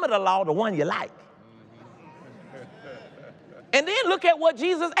keep some of the law, the one you like. And then look at what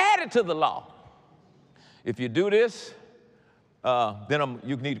Jesus added to the law. If you do this, then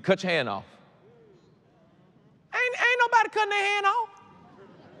you need to cut your hand off. Ain't nobody cutting their hand off.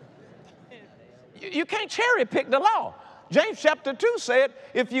 You can't cherry pick the law. James chapter 2 said,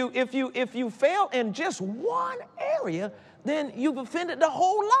 if you fail in just one area, then you've offended the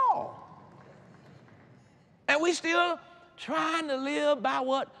whole law. And we still trying to live by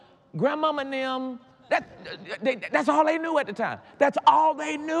what grandmama and them, that's all they knew at the time. That's all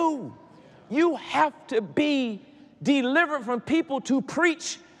they knew. You have to be delivered from people to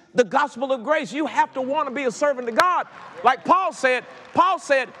preach the gospel of grace. You have to want to be a servant of God. Like Paul said,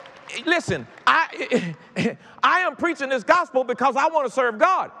 listen, I am preaching this gospel because I want to serve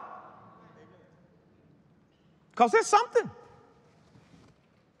God. Because there's something.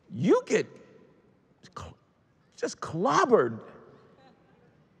 You get just clobbered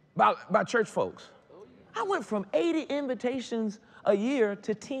by church folks. I went from 80 invitations a year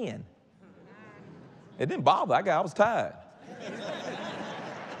to 10. It didn't bother. I was tired.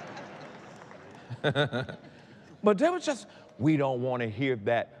 But there was just, we don't want to hear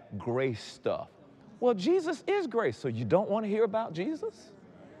that grace stuff. Well, Jesus is grace, so you don't want to hear about Jesus?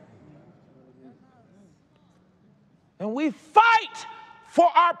 And we fight for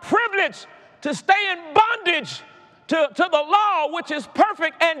our privilege to stay in bondage to the law, which is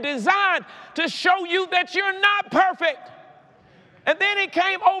perfect and designed to show you that you're not perfect. And then he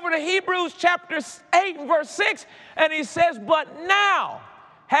came over to Hebrews chapter 8 and verse 6, and he says, but now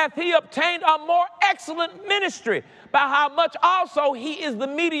hath he obtained a more excellent ministry, by how much also he is the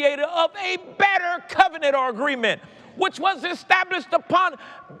mediator of a better covenant or agreement, which was established upon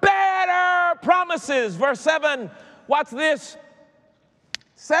better promises. Verse 7, watch this.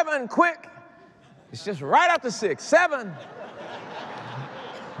 7, quick. It's just right after 6. 7.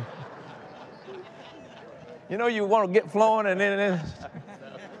 You know, you want to get flowing and then.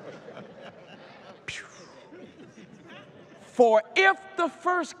 For if the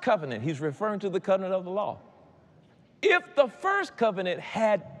first covenant, he's referring to the covenant of the law, if the first covenant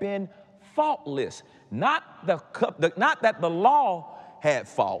had been faultless, not that the law had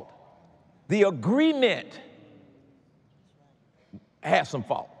fault, the agreement had some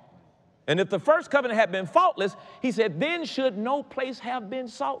fault. And if the first covenant had been faultless, he said, then should no place have been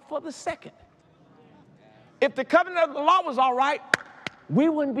sought for the second. If the covenant of the law was all right, we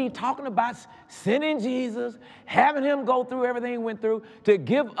wouldn't be talking about sending Jesus, having him go through everything he went through to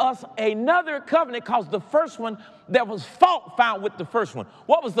give us another covenant, because the first one, there was fault found with the first one.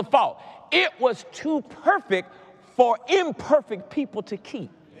 What was the fault? It was too perfect for imperfect people to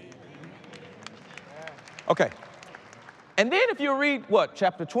keep. Okay. And then if you read,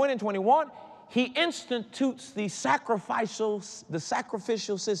 chapter 20 and 21, he institutes the sacrificial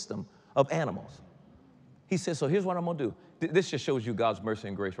system of animals. He says, so here's what I'm going to do. This just shows you God's mercy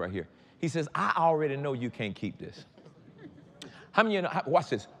and grace right here. He says, I already know you can't keep this. How many of you know, watch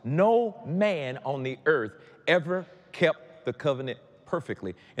this, no man on the earth ever kept the covenant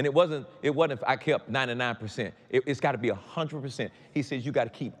perfectly. And it wasn't if I kept 99%. It's got to be 100%. He says you got to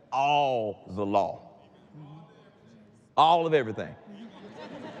keep all the law. All of everything.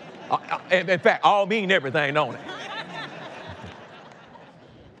 In fact, all mean everything, don't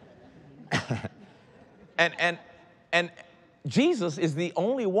it? And Jesus is the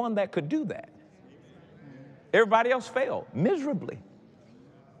only one that could do that. Everybody else failed miserably.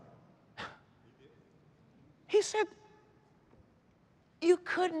 He said, you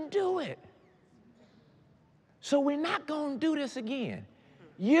couldn't do it. So we're not going to do this again.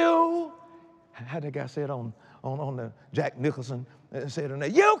 How that guy said on the Jack Nicholson, said on there,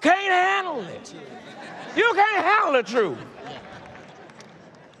 you can't handle it. You can't handle the truth.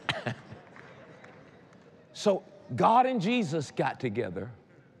 So God and Jesus got together.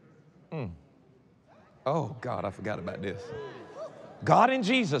 Oh, God, I forgot about this. God and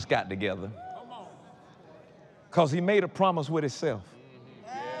Jesus got together because he made a promise with himself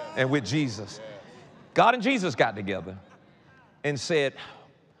and with Jesus. God and Jesus got together and said,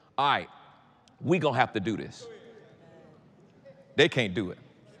 all right, we're going to have to do this. They can't do it.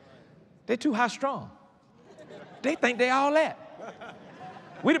 They're too high strung. They think they all that.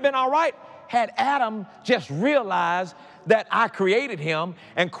 We'd have been all right had Adam just realized that I created him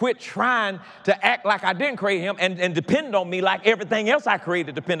and quit trying to act like I didn't create him and depend on me like everything else I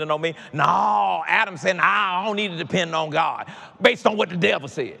created depended on me. No, Adam said, nah, I don't need to depend on God based on what the devil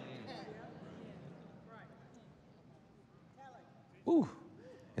said. Ooh.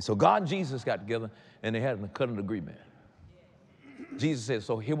 And so God and Jesus got together and they had a covenant agreement. Jesus said,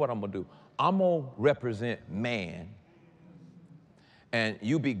 so here's what I'm going to do. I'm going to represent man and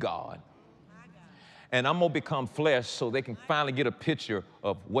you be God. And I'm going to become flesh so they can finally get a picture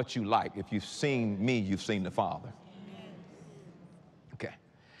of what you like. If you've seen me, you've seen the Father. Okay.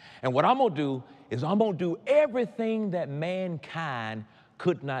 And what I'm going to do is I'm going to do everything that mankind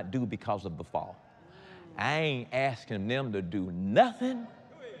could not do because of the fall. I ain't asking them to do nothing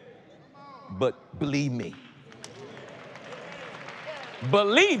but believe me.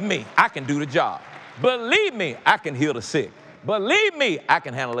 Believe me, I can do the job. Believe me, I can heal the sick. Believe me, I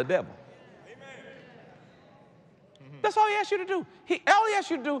can handle the devil. That's all he asks you to do. All he asks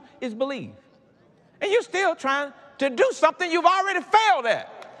you to do is believe. And you're still trying to do something you've already failed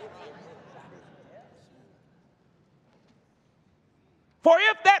at. For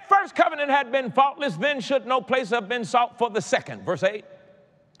if that first covenant had been faultless, then should no place have been sought for the second. Verse 8.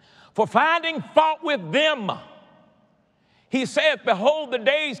 For finding fault with them, he saith, behold, the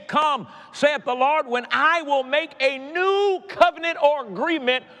days come, saith the Lord, when I will make a new covenant or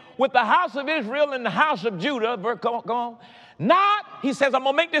agreement with the house of Israel and the house of Judah. Go on. Not, he says, I'm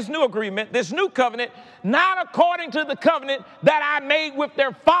going to make this new agreement, this new covenant, not according to the covenant that I made with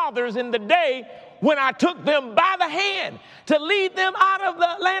their fathers in the day when I took them by the hand to lead them out of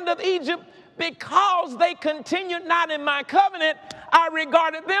the land of Egypt, because they continued not in my covenant, I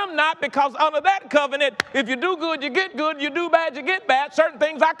regarded them not, because under that covenant, if you do good, you get good, you do bad, you get bad. Certain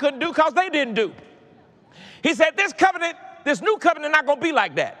things I couldn't do because they didn't do. He said, this covenant, this new covenant not going to be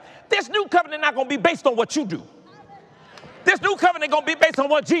like that. This new covenant not going to be based on what you do. This new covenant going to be based on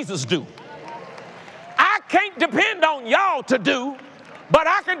what Jesus do. I can't depend on y'all to do, but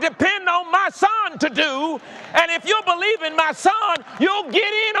I can depend on my son to do. And if you believe in my son, you'll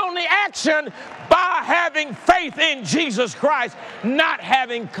get in on the action by having faith in Jesus Christ, not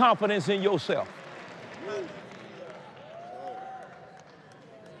having confidence in yourself.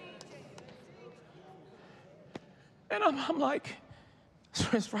 And I'm like,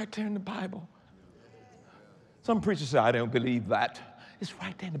 it's right there in the Bible. Some preachers say, I don't believe that. It's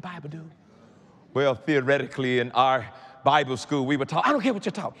right there in the Bible, dude. Well, theoretically, in our Bible school, we were taught, I don't care what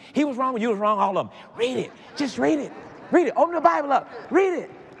you're taught. He was wrong, you was wrong, all of them. Read it. Just read it. Read it. Open the Bible up. Read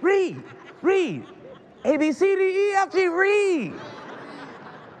it. Read. Read. A, B, C, D, E, F, G, read.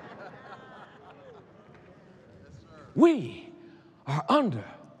 We are under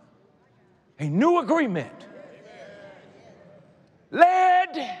a new agreement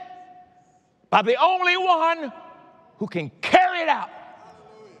led by the only one who can carry it out.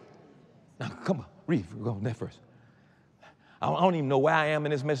 Now, come on, read. We're going there first. I don't even know where I am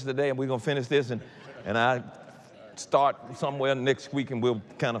in this message today, and we're going to finish this, and I start somewhere next week, and we'll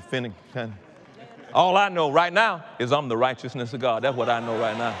kind of finish. All I know right now is I'm the righteousness of God. That's what I know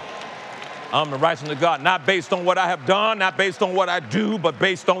right now. I'm the righteousness of God, not based on what I have done, not based on what I do, but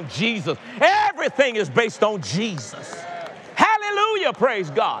based on Jesus. Everything is based on Jesus. Hallelujah,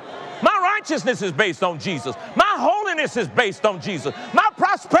 praise God. My righteousness is based on Jesus. My holiness is based on Jesus. My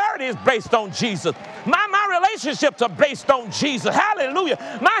prosperity is based on Jesus. My relationships are based on Jesus. Hallelujah.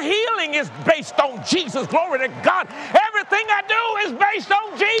 My healing is based on Jesus. Glory to God. Everything I do is based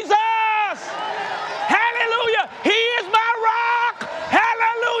on Jesus. Hallelujah. He is my rock.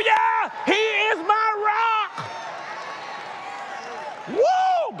 Hallelujah. He is my rock.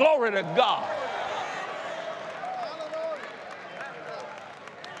 Woo! Glory to God.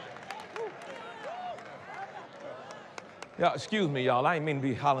 Y'all, excuse me, y'all. I ain't mean to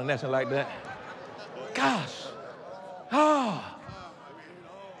be hollering at you like that. Gosh.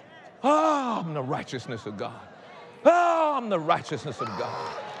 I'm the righteousness of God. Oh, I'm the righteousness of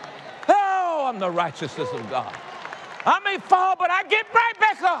God. Oh, I'm the righteousness of God. I may fall, but I get right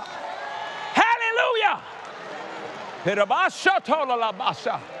back up. Hallelujah.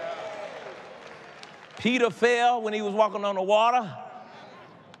 Peter fell when he was walking on the water,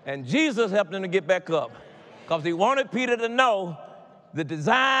 and Jesus helped him to get back up because he wanted Peter to know the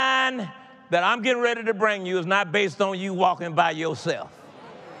design that I'm getting ready to bring you is not based on you walking by yourself.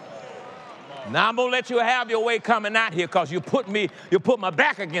 Now I'm going to let you have your way coming out here because you put my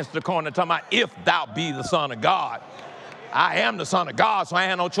back against the corner talking about if thou be the Son of God. I am the Son of God, so I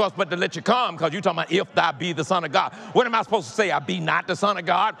have no choice but to let you come because you're talking about if thou be the Son of God. What am I supposed to say? I be not the Son of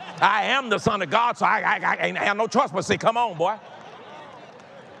God? I am the Son of God, so I have no choice but to say, come on, boy.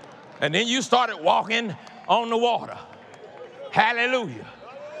 And then you started walking on the water. Hallelujah.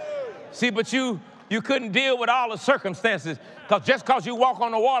 See, but you couldn't deal with all the circumstances because just because you walk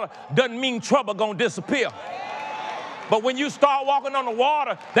on the water doesn't mean trouble going to disappear. But when you start walking on the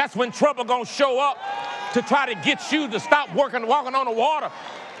water, that's when trouble going to show up to try to get you to stop walking on the water.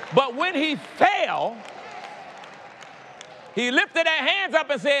 But when he fell, he lifted their hands up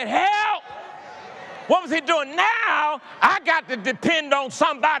and said, help. What was he doing? Now I got to depend on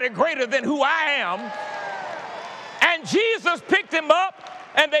somebody greater than who I am. And Jesus picked him up,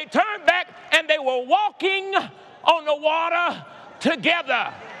 and they turned back, and they were walking on the water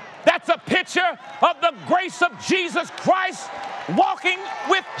together. That's a picture of the grace of Jesus Christ walking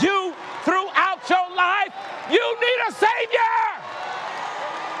with you throughout your life. You need a Savior.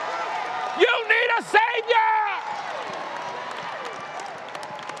 You need a Savior.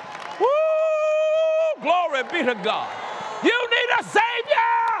 Woo! Glory be to God. You need a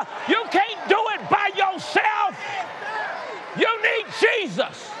Savior. You can't do it by yourself. You need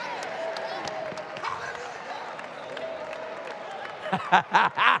Jesus.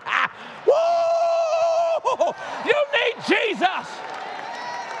 Woo! You need Jesus.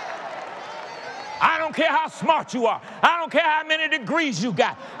 I don't care how smart you are. I don't care how many degrees you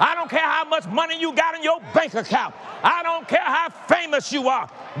got. I don't care how much money you got in your bank account. I don't care how famous you are.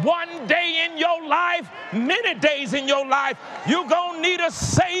 One day in your life, many days in your life, you're going to need a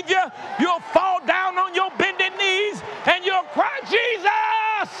Savior. You'll fall down on your bended knees and you'll cry,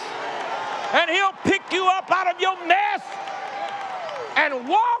 Jesus! And he'll pick you up out of your mess and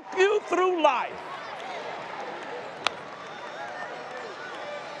walk you through life.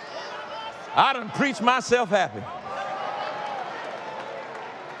 I done preached myself happy.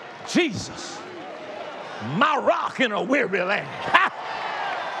 Jesus, my rock in a weary land.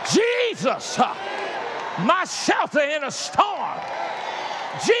 Jesus, my shelter in a storm.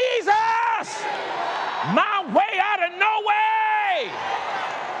 Jesus, my way out of no way.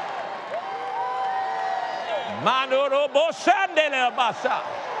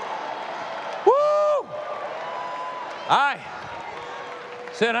 Woo! All right.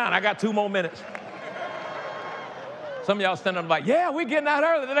 Sit down. I got 2 more minutes. Some of y'all standing up like, yeah, we're getting out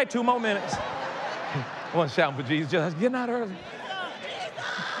early today. 2 more minutes. I want to shout for Jesus. Just getting out early.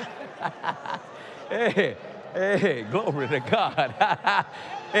 Hey, glory to God.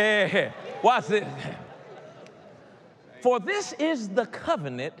 Hey, watch this. For this is the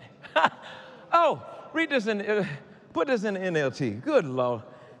covenant. Oh, read this put this in the NLT. Good Lord.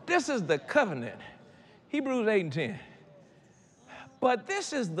 This is the covenant. Hebrews 8:10. But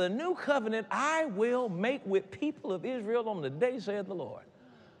this is the new covenant I will make with people of Israel on the day, saith the Lord.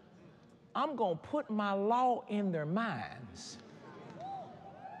 I'm going to put my law in their minds.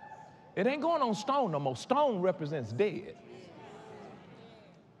 It ain't going on stone no more. Stone represents dead.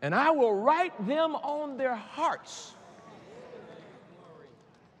 And I will write them on their hearts.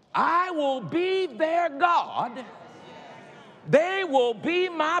 I will be their God. They will be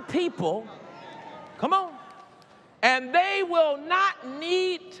my people. Come on. And they will not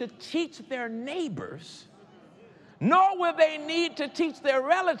need to teach their neighbors, nor will they need to teach their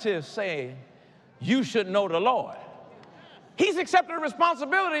relatives, saying, you should know the Lord. He's accepting the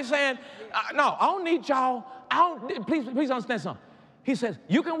responsibility saying, no, I don't need y'all. Please understand something. He says,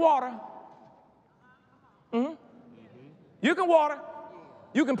 you can water. You can water.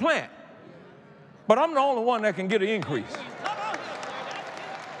 You can plant. But I'm the only one that can get an increase.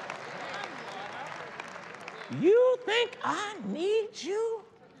 You think I need you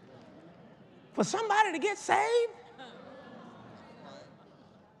for somebody to get saved?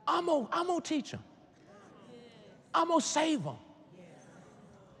 I'm gonna teach them. I'm gonna save them.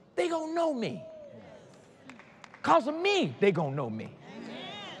 They gonna know me. Because of me, they gonna know me.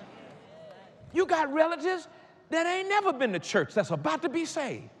 You got relatives that ain't never been to church that's about to be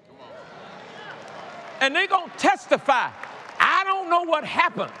saved. And they gonna testify. I don't know what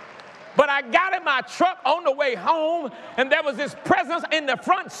happened, but I got in my truck on the way home, and there was this presence in the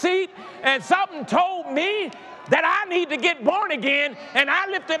front seat, and something told me that I need to get born again, and I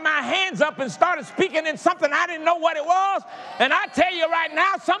lifted my hands up and started speaking in something I didn't know what it was. And I tell you right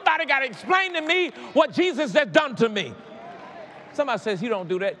now, somebody got to explain to me what Jesus has done to me. Somebody says he don't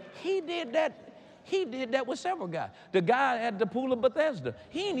do that. He did that. He did that with several guys. The guy at the pool of Bethesda,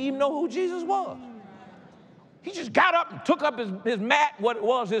 he didn't even know who Jesus was. He just got up and took up his mat, what it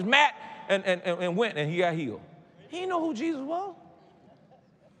was, his mat, and went, and he got healed. He didn't know who Jesus was.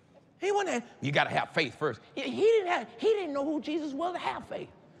 He wasn't there. You got to have faith first. He didn't know who Jesus was to have faith.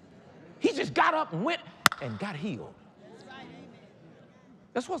 He just got up and went and got healed.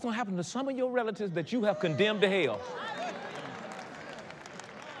 That's what's going to happen to some of your relatives that you have condemned to hell.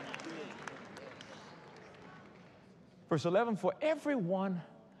 Verse 11, for everyone,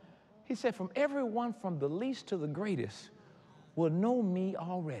 he said, from everyone from the least to the greatest will know me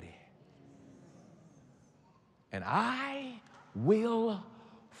already. And I will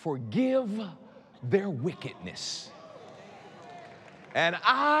forgive their wickedness. And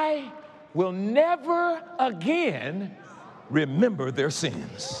I will never again remember their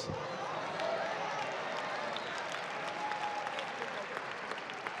sins.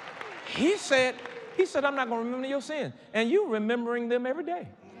 He said, I'm not going to remember your sins. And you're remembering them every day.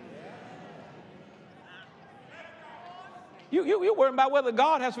 You're worrying about whether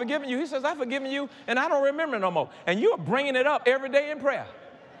God has forgiven you. He says, I've forgiven you, and I don't remember no more. And you're bringing it up every day in prayer.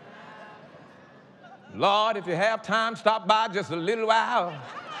 Lord, if you have time, stop by just a little while.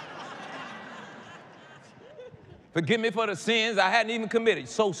 Forgive me for the sins I hadn't even committed.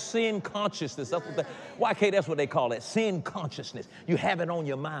 So sin consciousness, that's what they call it, sin consciousness. You have it on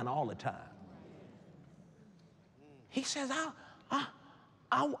your mind all the time. He says,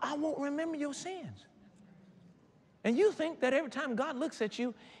 I won't remember your sins. And you think that every time God looks at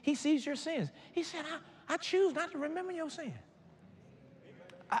you, he sees your sins. He said, I choose not to remember your sins.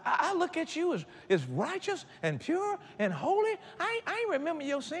 I look at you as righteous and pure and holy. I ain't remember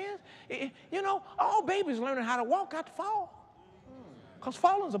your sins. You know, all babies learning how to walk got to fall. Because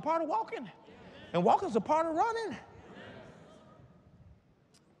falling's a part of walking. And walking's a part of running.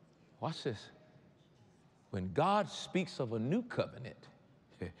 Watch this. When God speaks of a new covenant,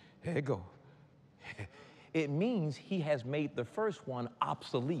 here it goes. It means he has made the first one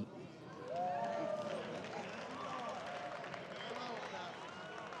obsolete.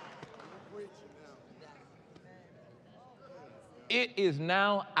 It is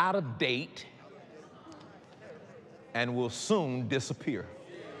now out of date and will soon disappear.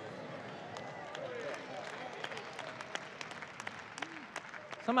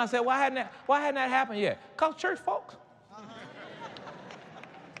 Somebody said, why hadn't that happened yet? Because church folks.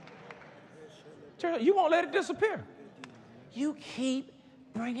 Church, you won't let it disappear. You keep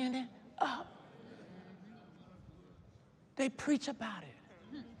bringing it up. They preach about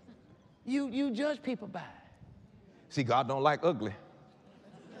it. You judge people by it. See, God don't like ugly.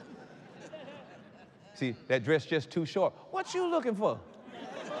 See, that dress just too short. What you looking for?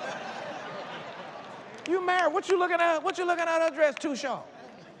 You married, what you looking at? What you looking at her dress too short?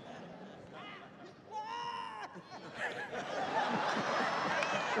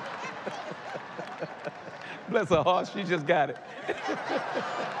 Bless her heart, she just got it.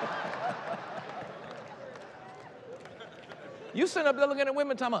 You sitting up there looking at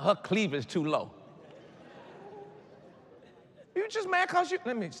women talking about her cleavage too low. You just mad because you...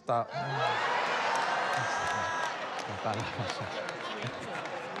 Let me stop.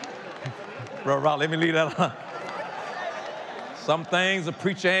 Let me leave that alone. Some things a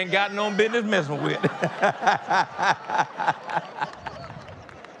preacher ain't got no business messing with.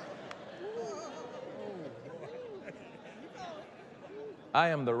 I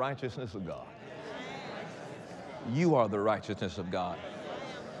am the righteousness of God. You are the righteousness of God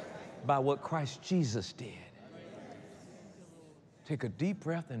by what Christ Jesus did. Take a deep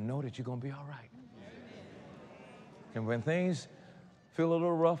breath and know that you're going to be all right. And when things feel a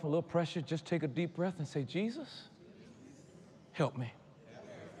little rough, a little pressure, just take a deep breath and say, Jesus, help me.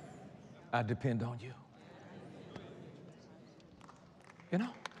 I depend on you. You know?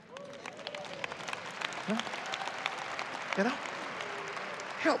 You know? You know?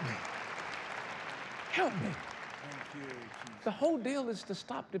 Help me. Help me. Thank you, Jesus. The whole deal is to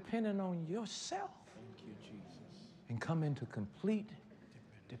stop depending on yourself. Thank you, Jesus. And come into complete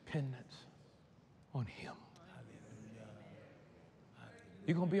dependence on him.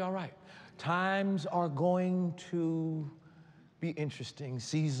 You're going to be all right. Times are going to be interesting.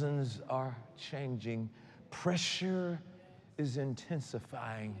 Seasons are changing. Pressure is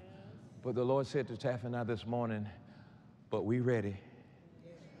intensifying. But the Lord said to Taffy and I this morning, but we ready.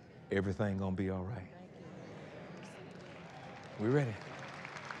 Everything going to be all right. We ready.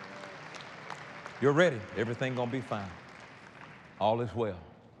 You're ready. Everything going to be fine. All is well.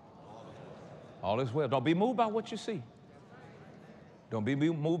 All is well. Don't be moved by what you see. Don't be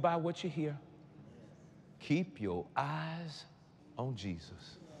moved by what you hear. Keep your eyes on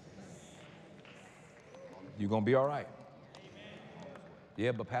Jesus. You're going to be all right.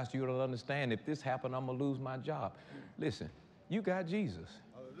 Yeah, but Pastor, you don't understand. If this happened, I'm going to lose my job. Listen, you got Jesus.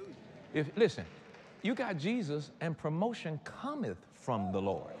 Listen, you got Jesus, and promotion cometh from the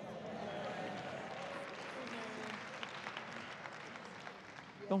Lord.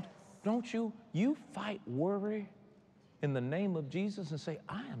 Don't you fight worry in the name of Jesus and say,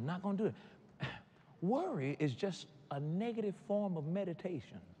 I am not going to do it. Worry is just a negative form of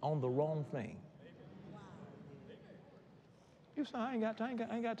meditation on the wrong thing. You say, I ain't got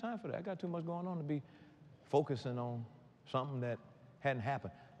time for that. I got too much going on to be focusing on something that hadn't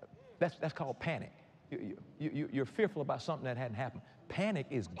happened. That's called panic. You're fearful about something that hadn't happened. Panic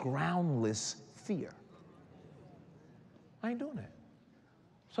is groundless fear. I ain't doing that.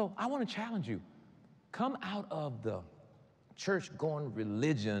 So I want to challenge you. Come out of the church-going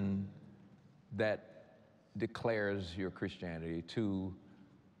religion that declares your Christianity to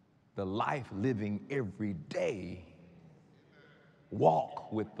the life living every day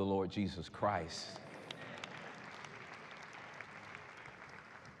walk with the Lord Jesus Christ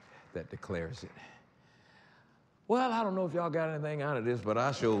that declares it. Well, I don't know if y'all got anything out of this, but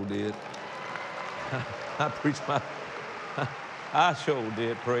I sure did. I preached I sure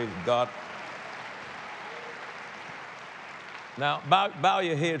did, praise God. Now, bow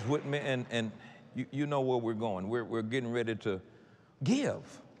your heads with me, and you know where we're going. We're getting ready to give.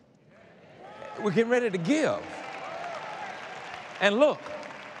 We're getting ready to give. And look,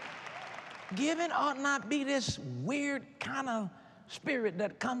 giving ought not be this weird kind of spirit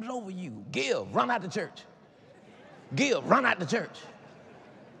that comes over you. Give, run out the church. Give, run out the church.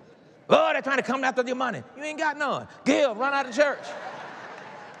 Oh, they're trying to come after your money. You ain't got none. Give, run out the church.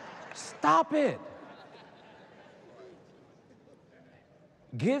 Stop it.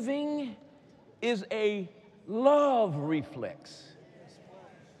 Giving is a love reflex.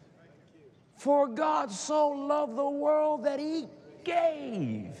 For God so loved the world that he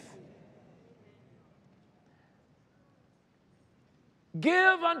gave.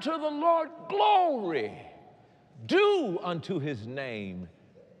 Give unto the Lord glory. Do unto his name.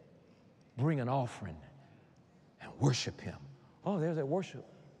 Bring an offering and worship him. Oh, there's that worship.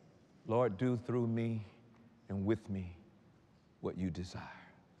 Lord, do through me and with me what you desire.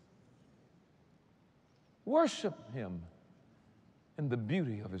 Worship him in the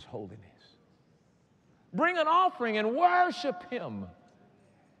beauty of his holiness. Bring an offering and worship him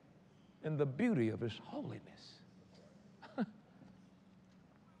in the beauty of his holiness.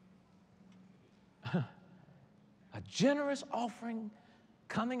 A generous offering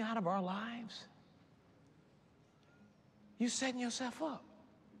coming out of our lives. You're setting yourself up.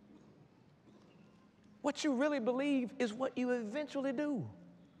 What you really believe is what you eventually do.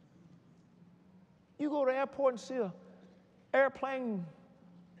 You go to the airport and see an airplane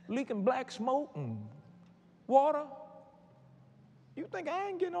leaking black smoke and water. You think I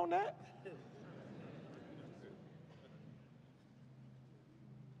ain't getting on that?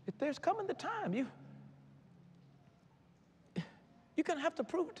 If there's coming the time, you're going to have to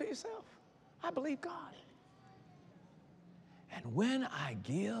prove it to yourself. I believe God. And when I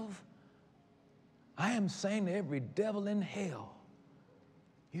give, I am saying to every devil in hell,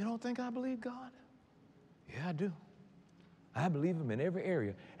 you don't think I believe God? Yeah, I do. I believe him in every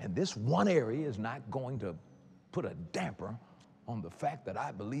area. And this one area is not going to put a damper on the fact that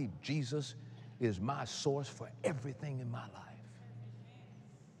I believe Jesus is my source for everything in my life.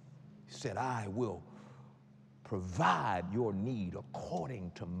 He said, I will provide your need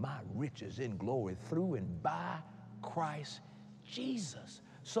according to my riches in glory through and by Christ Jesus.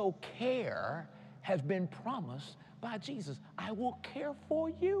 So care has been promised by Jesus, I will care for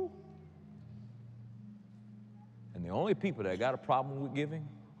you. And the only people that got a problem with giving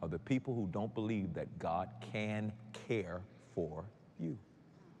are the people who don't believe that God can care for you.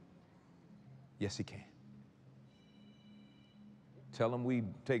 Yes, he can. Tell them we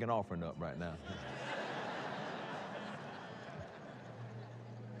take an offering up right now.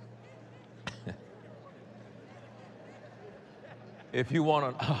 If you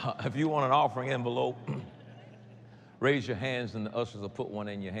want an offering envelope, raise your hands and the ushers will put one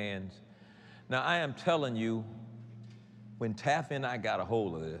in your hands. Now, I am telling you, when Taffy and I got a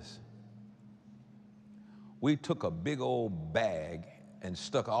hold of this, we took a big old bag and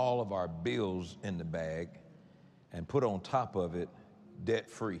stuck all of our bills in the bag and put on top of it,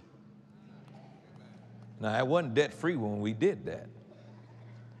 debt-free. Now, I wasn't debt-free when we did that,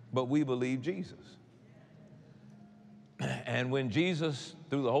 but we believe Jesus. And when Jesus,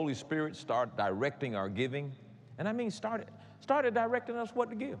 through the Holy Spirit, started directing our giving, and I mean started directing us what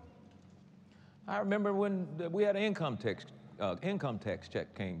to give. I remember when we had an income tax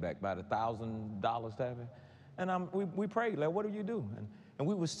check came back, about $1,000, Taffy, and we prayed, like, what do you do? And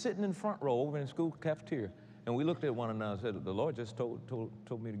we were sitting in front row over in the school cafeteria, and we looked at one another and said, the Lord just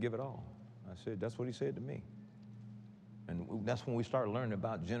told me to give it all. I said, that's what he said to me. And that's when we started learning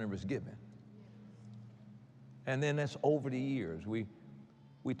about generous giving. And then that's over the years. We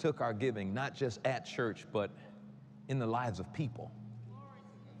took our giving, not just at church, but in the lives of people.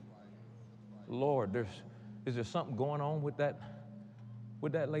 Lord, is there something going on with that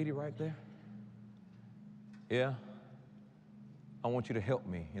lady right there? Yeah. I want you to help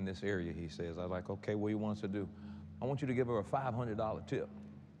me in this area, he says. I was like, okay, what do you want us to do? I want you to give her a $500 tip.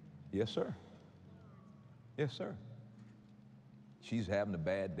 Yes, sir. Yes, sir. She's having a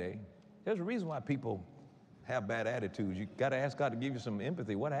bad day. There's a reason why people have bad attitudes. You got to ask God to give you some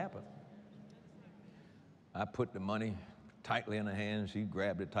empathy. What happened? I put the money tightly in her hand. She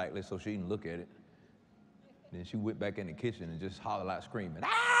grabbed it tightly so she didn't look at it. Then she went back in the kitchen and just hollered out screaming,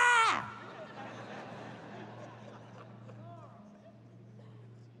 ah!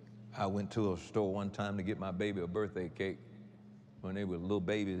 I went to a store one time to get my baby a birthday cake when they were little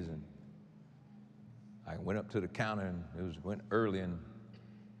babies, and I went up to the counter, and went early, and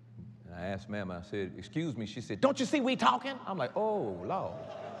I asked ma'am, I said, excuse me. She said, don't you see we talking? I'm like, oh, Lord.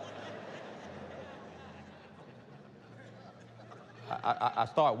 I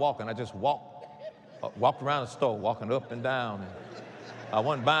started walking. I just walked around the store, walking up and down. And I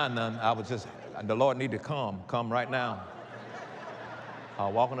wasn't buying none. I was just, the Lord needed to come right now. I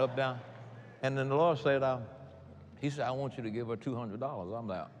was walking up, down. And then the Lord said, he said, I want you to give her $200. I'm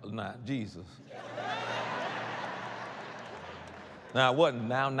like, nah, Jesus. Now it wasn't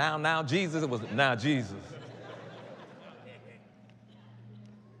now Jesus, it was now Jesus.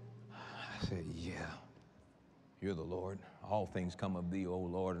 I said, yeah, you're the Lord. All things come of thee, O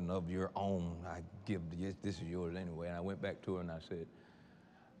Lord, and of your own I give thee. This is yours anyway. And I went back to her and I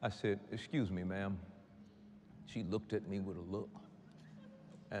said, excuse me, ma'am. She looked at me with a look.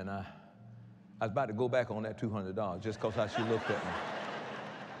 And I was about to go back on that $200 just because how she looked at me.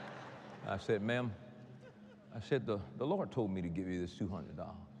 I said, ma'am, I said, the Lord told me to give you this $200.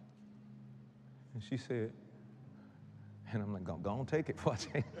 And she said, and I'm like, go on, take it.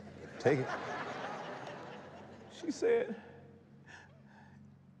 Take it. She said,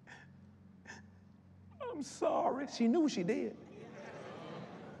 I'm sorry. She knew she did.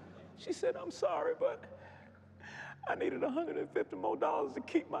 She said, I'm sorry, but I needed $150 more to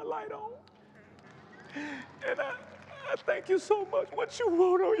keep my light on. And I thank you so much. What you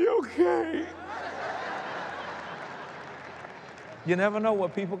want on your cake? You never know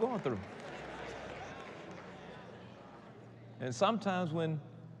what people are going through. And sometimes when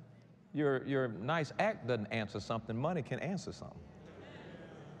your nice act doesn't answer something, money can answer something.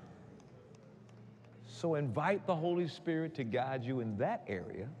 So invite the Holy Spirit to guide you in that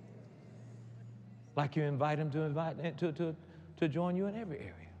area, like you invite him to join you in every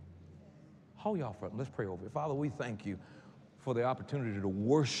area. Hold y'all for it. Let's pray over it. Father, we thank you for the opportunity to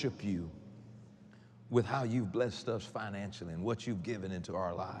worship you with how you've blessed us financially and what you've given into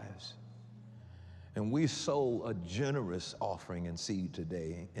our lives. And we sow a generous offering and seed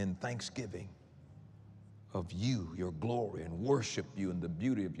today in thanksgiving of you, your glory, and worship you in the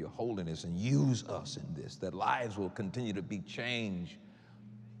beauty of your holiness, and use us in this, that lives will continue to be changed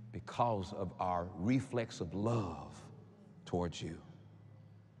because of our reflex of love towards you.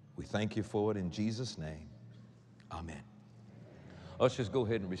 We thank you for it in Jesus' name. Amen. Let's just go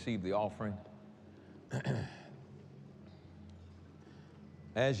ahead and receive the offering.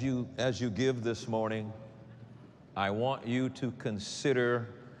 As you give this morning, I want you to consider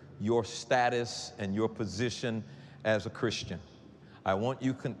your status and your position as a Christian. I want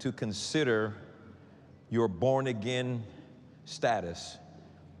you to consider your born-again status.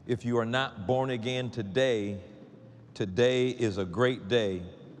 If you are not born again today, today is a great day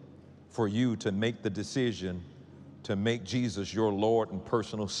for you to make the decision to make Jesus your Lord and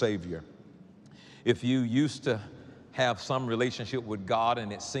personal Savior. If you used to have some relationship with God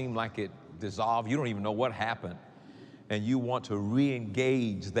and it seemed like it dissolved, you don't even know what happened, and you want to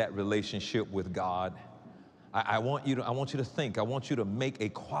re-engage that relationship with God, I want you to think, I want you to make a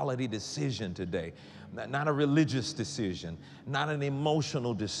quality decision today. Not a religious decision, not an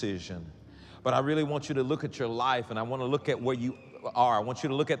emotional decision, but I really want you to look at your life, and I want to look at where you are. I want you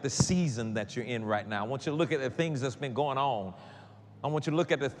to look at the season that you're in right now. I want you to look at the things that's been going on. I want you to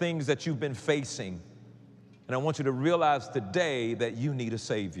look at the things that you've been facing, and I want you to realize today that you need a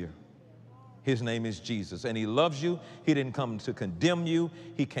Savior. His name is Jesus, and He loves you. He didn't come to condemn you.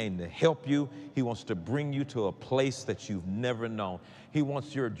 He came to help you. He wants to bring you to a place that you've never known. He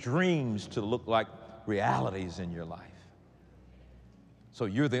wants your dreams to look like realities in your life. So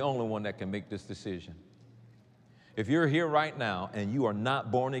you're the only one that can make this decision. If you're here right now and you are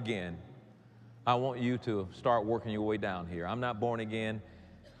not born again, I want you to start working your way down here. I'm not born again,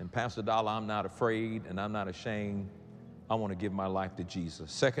 and Pastor Dollar, I'm not afraid and I'm not ashamed. I want to give my life to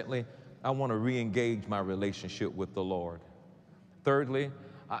Jesus. Secondly, I want to re-engage my relationship with the Lord. Thirdly,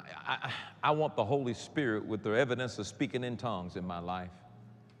 I want the Holy Spirit with the evidence of speaking in tongues in my life.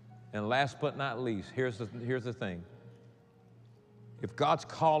 And last but not least, here's the thing. If God's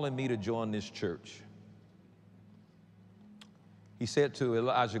calling me to join this church, He said to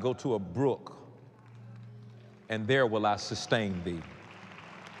Elijah, go to a brook, and there will I sustain thee.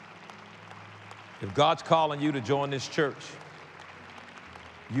 If God's calling you to join this church,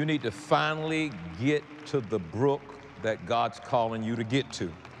 you need to finally get to the brook that God's calling you to get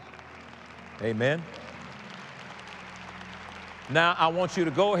to. Amen. Now, I want you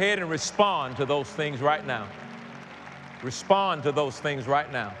to go ahead and respond to those things right now. Respond to those things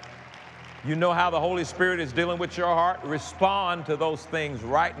right now. You know how the Holy Spirit is dealing with your heart? Respond to those things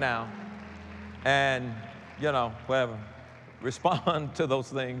right now. And, whatever. Respond to those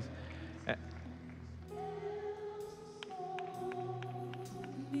things.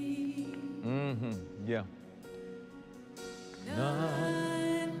 Yeah.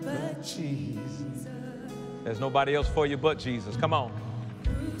 None but Jesus. There's nobody else for you but Jesus. Come on.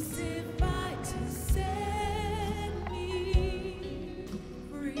 Crucified to set me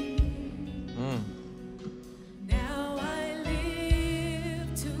free. Now I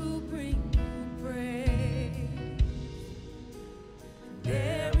live to bring you praise.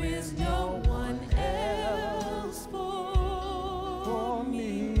 There is no one else for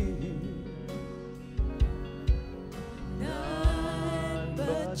me. None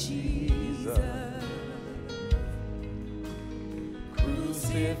but Jesus.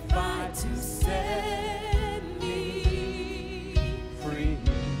 Crucified to set me free.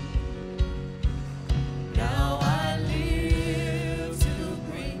 Now I live to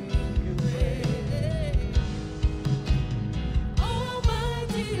bring you praise. All my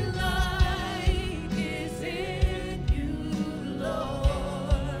delight is in you,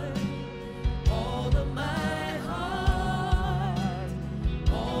 Lord. All of my heart,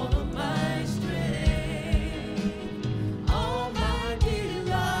 all of my strength, all my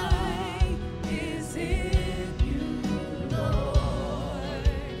delight is in you, Lord,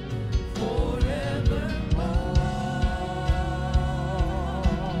 forevermore.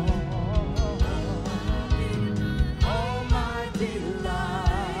 All my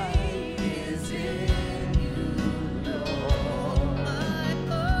delight is in you, Lord.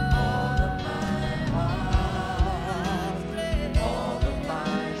 All of my heart, all of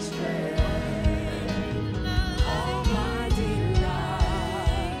my strength, all my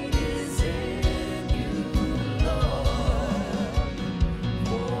delight is in you, Lord,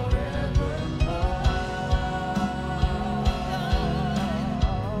 forevermore.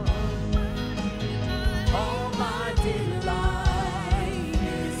 All my delight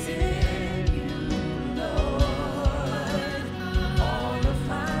is in you, Lord. All of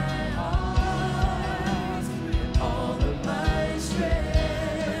my heart, all of my strength,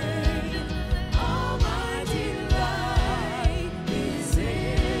 all my delight is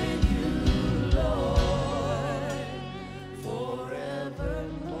in you, Lord,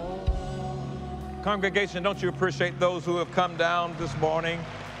 forevermore. Congregation, don't you appreciate those who have come down this morning?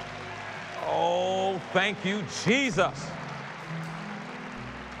 Oh, thank you, Jesus.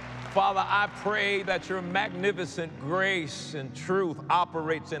 Father, I pray that your magnificent grace and truth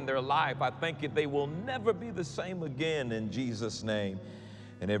operates in their life. I thank you they will never be the same again in Jesus' name.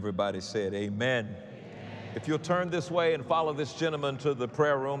 And everybody said, amen. If you'll turn this way and follow this gentleman to the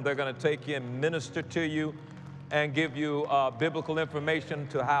prayer room, they're going to take you and minister to you and give you biblical information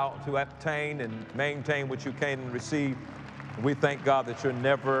to how to obtain and maintain what you can receive. We thank God that you're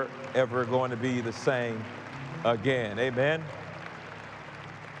never, ever going to be the same again. Amen.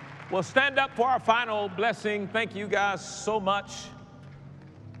 Well, stand up for our final blessing. Thank you guys so much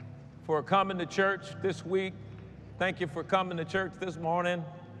for coming to church this week. Thank you for coming to church this morning.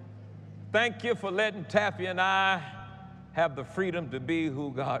 Thank you for letting Taffy and I have the freedom to be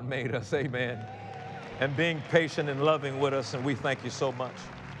who God made us. Amen. And being patient and loving with us, and we thank you so much.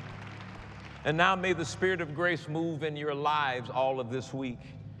 And now may the Spirit of grace move in your lives all of this week,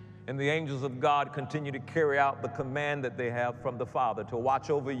 and the angels of God continue to carry out the command that they have from the Father to watch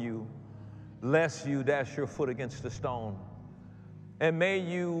over you, lest you dash your foot against a stone. And may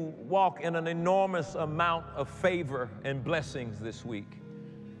you walk in an enormous amount of favor and blessings this week,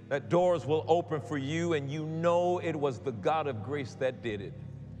 that doors will open for you, and you know it was the God of grace that did it.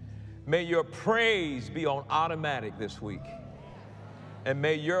 May your praise be on automatic this week. And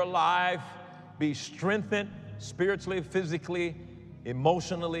may your life be strengthened spiritually, physically,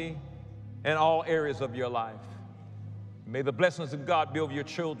 emotionally, in all areas of your life. May the blessings of God be over your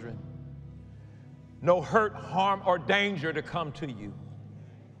children. No hurt, harm, or danger to come to you.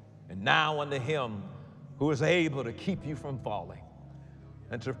 And now unto him who is able to keep you from falling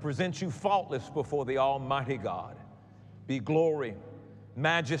and to present you faultless before the Almighty God, be glory,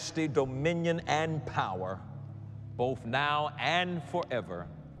 majesty, dominion, and power, both now and forever.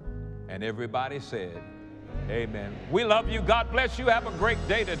 And everybody said, amen. We love you. God bless you. Have a great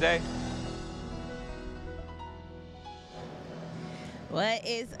day today. What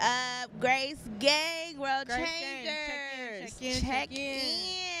is up, Grace Gang, World Grace Changers? Gang, check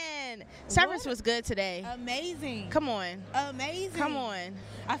in. Service was good today. Amazing. Come on. Amazing. Come on.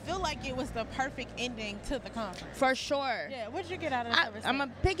 I feel like it was the perfect ending to the conference. For sure. Yeah, what did you get out of the service? I'm going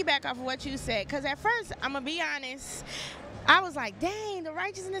to piggyback off of what you said, because at first, I'm going to be honest, I was like, dang, the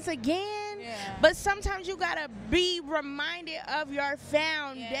righteousness again. Yeah. But sometimes you got to be reminded of your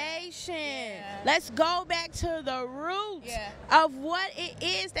foundation. Yeah. Let's go back to the roots of what it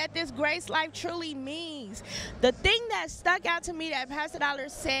is that this grace life truly means. The thing that stuck out to me that Pastor Dollar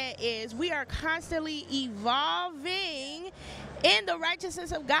said is we are constantly evolving in the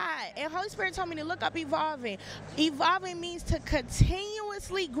righteousness of God. And Holy Spirit told me to look up evolving. Evolving means to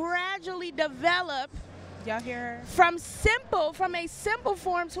continuously, gradually develop. Y'all hear her? From a simple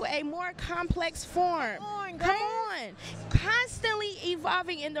form to a more complex form. Come on. Constantly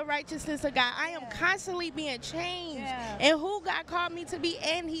evolving in the righteousness of God. I am constantly being changed in who God called me to be,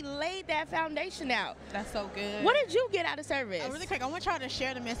 and he laid that foundation out. That's so good. What did you get out of service? Really quick, I want y'all to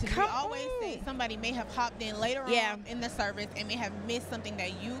share the message. Come we always say somebody may have hopped in later on in the service and may have missed something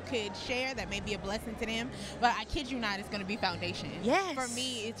that you could share that may be a blessing to them. But I kid you not, it's going to be foundation. Yes. For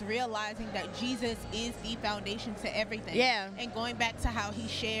me, it's realizing that Jesus is the foundation to everything. Yeah. And going back to how he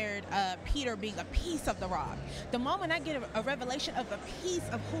shared Peter being a piece of the rock. The moment I get a revelation of a piece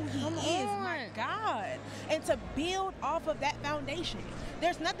of who he is, my God, and to build off of that foundation.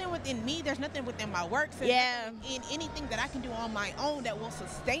 There's nothing within me, there's nothing within my works, in anything that I can do on my own that will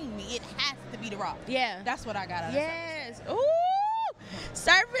sustain me. It has to be the rock. Yeah. That's what I got out of Yes. Ooh.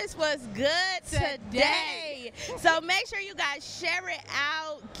 Service was good today. So make sure you guys share it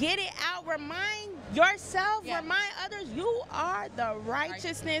out, get it out, remind yourself, remind others you are the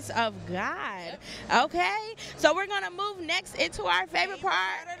righteousness of God. Okay? So we're going to move next into our favorite part.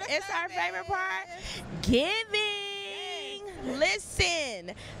 It's our favorite part. Giving.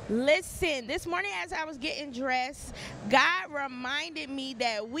 Listen. This morning as I was getting dressed, God reminded me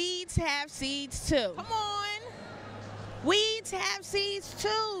that weeds have seeds too. Come on. Weeds have seeds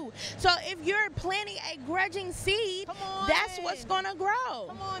too. So if you're planting a grudging seed, that's what's going to grow.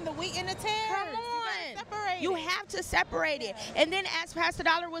 Come on, the wheat and the tares. Come on. You have to separate it. And then as Pastor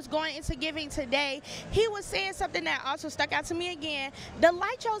Dollar was going into giving today, he was saying something that also stuck out to me again.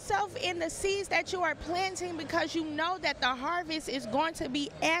 Delight yourself in the seeds that you are planting, because you know that the harvest is going to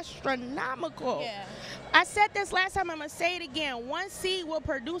be astronomical. Yeah. I said this last time, I'm going to say it again. One seed will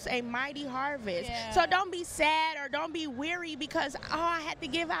produce a mighty harvest. Yeah. So don't be sad or don't be weary because, I had to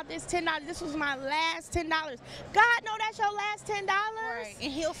give out this $10. This was my last $10. God know that's your last $10. Right.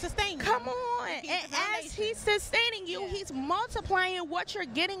 And he'll sustain you. Come on. And as he's sustaining you, he's multiplying what you're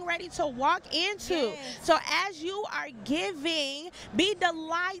getting ready to walk into. Yes. So as you are giving, be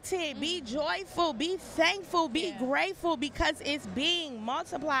delighted, be joyful, be thankful, be grateful, because it's being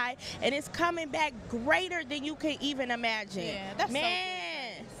multiplied and it's coming back greater than you can even imagine. Yeah, that's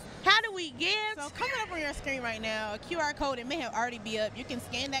man. So good. How do we give? So coming up on your screen right now, a QR code, it may have already be up. You can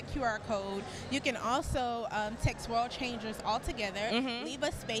scan that QR code. You can also text World Changers all together. Leave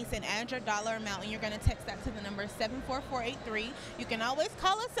a space and add your dollar amount, and you're going to text that to the number 74483. You can always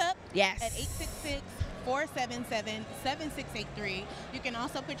call us up at 866-477-7683. You can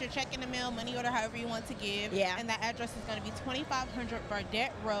also put your check in the mail, money order, however you want to give. And that address is going to be 2500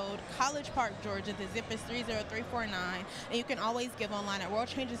 Bardette Road, College Park, Georgia. The zip is 30349. And you can always give online at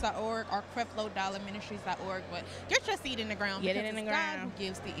worldchangers.org or creflo-ministries.org. But get your seed in the ground. Get it in the God ground. who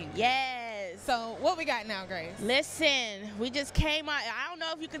gives the increase. Yes. So what we got now, Grace? Listen, we just came out. I don't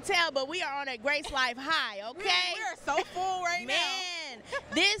know if you can tell, but we are on a Grace Life high, okay? We are so full right now. Man,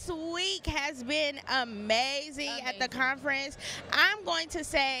 this week has been amazing at the conference. I'm going to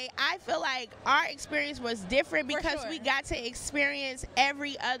say I feel like our experience was different because we got to experience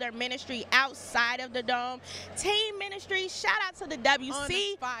every other ministry outside of the dome. Team ministry, shout out to the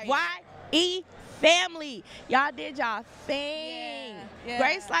WCYE family. Y'all did y'all thing.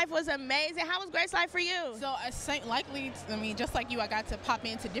 Grace Life was amazing. How was Grace Life for you? So likely, I mean, just like you, I got to pop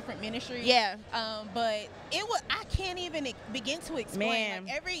into different ministries. But it was, I can't even begin to explain.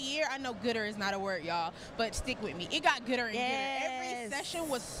 Like every year, I know gooder is not a word, y'all, but stick with me. It got gooder and gooder. Every session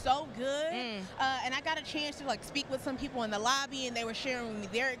was so good. And I got a chance to like speak with some people in the lobby, and they were sharing with me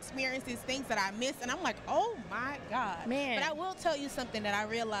their experiences, things that I missed. And I'm like, oh my God. But I will tell you something that I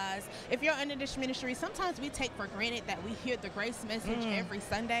realized. If you're under this ministry, sometimes we take for granted that we hear the grace message every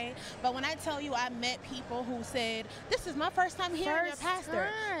Sunday. But when I tell you, I met people who said, this is my first time hearing your pastor.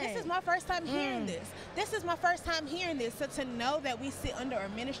 This is my first time hearing this. This is my first time hearing this. So to know that we sit under a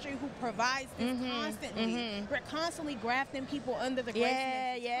ministry who provides this constantly, we're constantly grafting people under the grace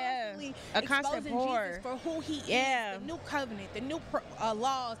message, a constant pour Jesus for who he is, the new covenant, the new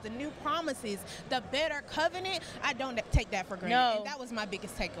laws, the new promises, the better covenant. I don't take that for granted. And that was my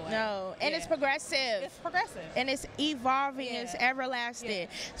biggest takeaway. And it's progressive. It's progressive. And it's evolving. It's everlasting.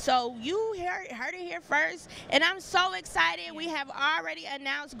 So you heard it here first. And I'm so excited. We have already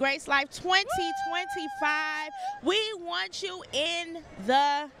announced Grace Life 2025. We want you in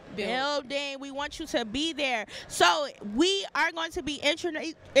the building. We want you to be there. So we are going to be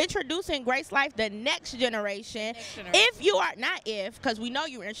introducing Grace Life, the next generation. If you are, not if, because we know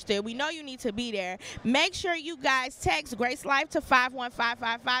you're interested, we know you need to be there. Make sure you guys text Grace Life to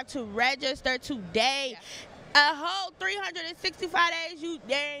 51555 to register today. A whole 365 days,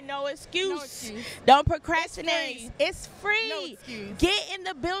 there ain't no excuse. Don't procrastinate. It's free. No excuse. Get in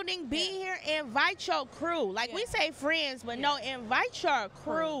the building, be here, invite your crew. Like we say friends, but no, invite your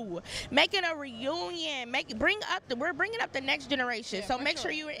crew. Making a reunion. We're bringing up the next generation. So make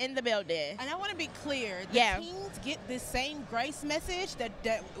sure you're in the building. And I want to be clear. The teens get this same grace message that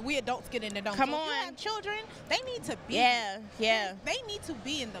we adults get in the dome. Come so on. If you have children, they need to be They need to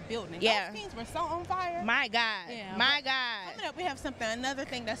be in the building. Those teens were so on fire. My God. My God. Coming up, we have another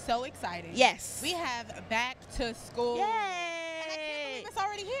thing that's so exciting. We have back to school. Yay. And I can't believe it's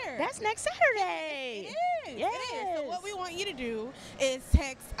already here. That's next Saturday. It is. It is. So what we want you to do is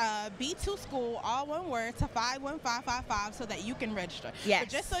text B2 School, all one word, to 51555 so that you can register. But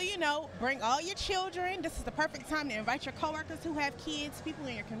just so you know, bring all your children. This is the perfect time to invite your coworkers who have kids, people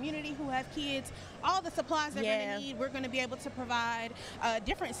in your community who have kids, all the supplies they're going to need. We're going to be able to provide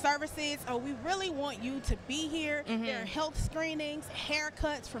different services. We really want you to be here. There are health screenings,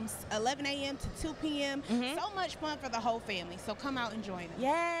 haircuts from 11 a.m. to 2 p.m. So much fun for the whole family. So come out and join us.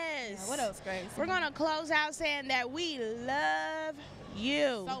 Yes. What else, Grace? We're going to close out saying that we love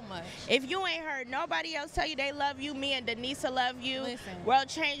you so much. If you ain't heard nobody else tell you they love you, me and Denisa love you. Listen. World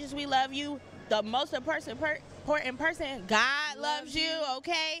Changers, we love you. The most important person, God loves you,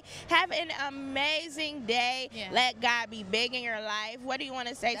 okay? Have an amazing day. Let God be big in your life. What do you want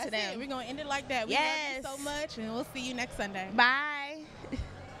to say to them? We're going to end it like that. We love you so much, and we'll see you next Sunday. Bye.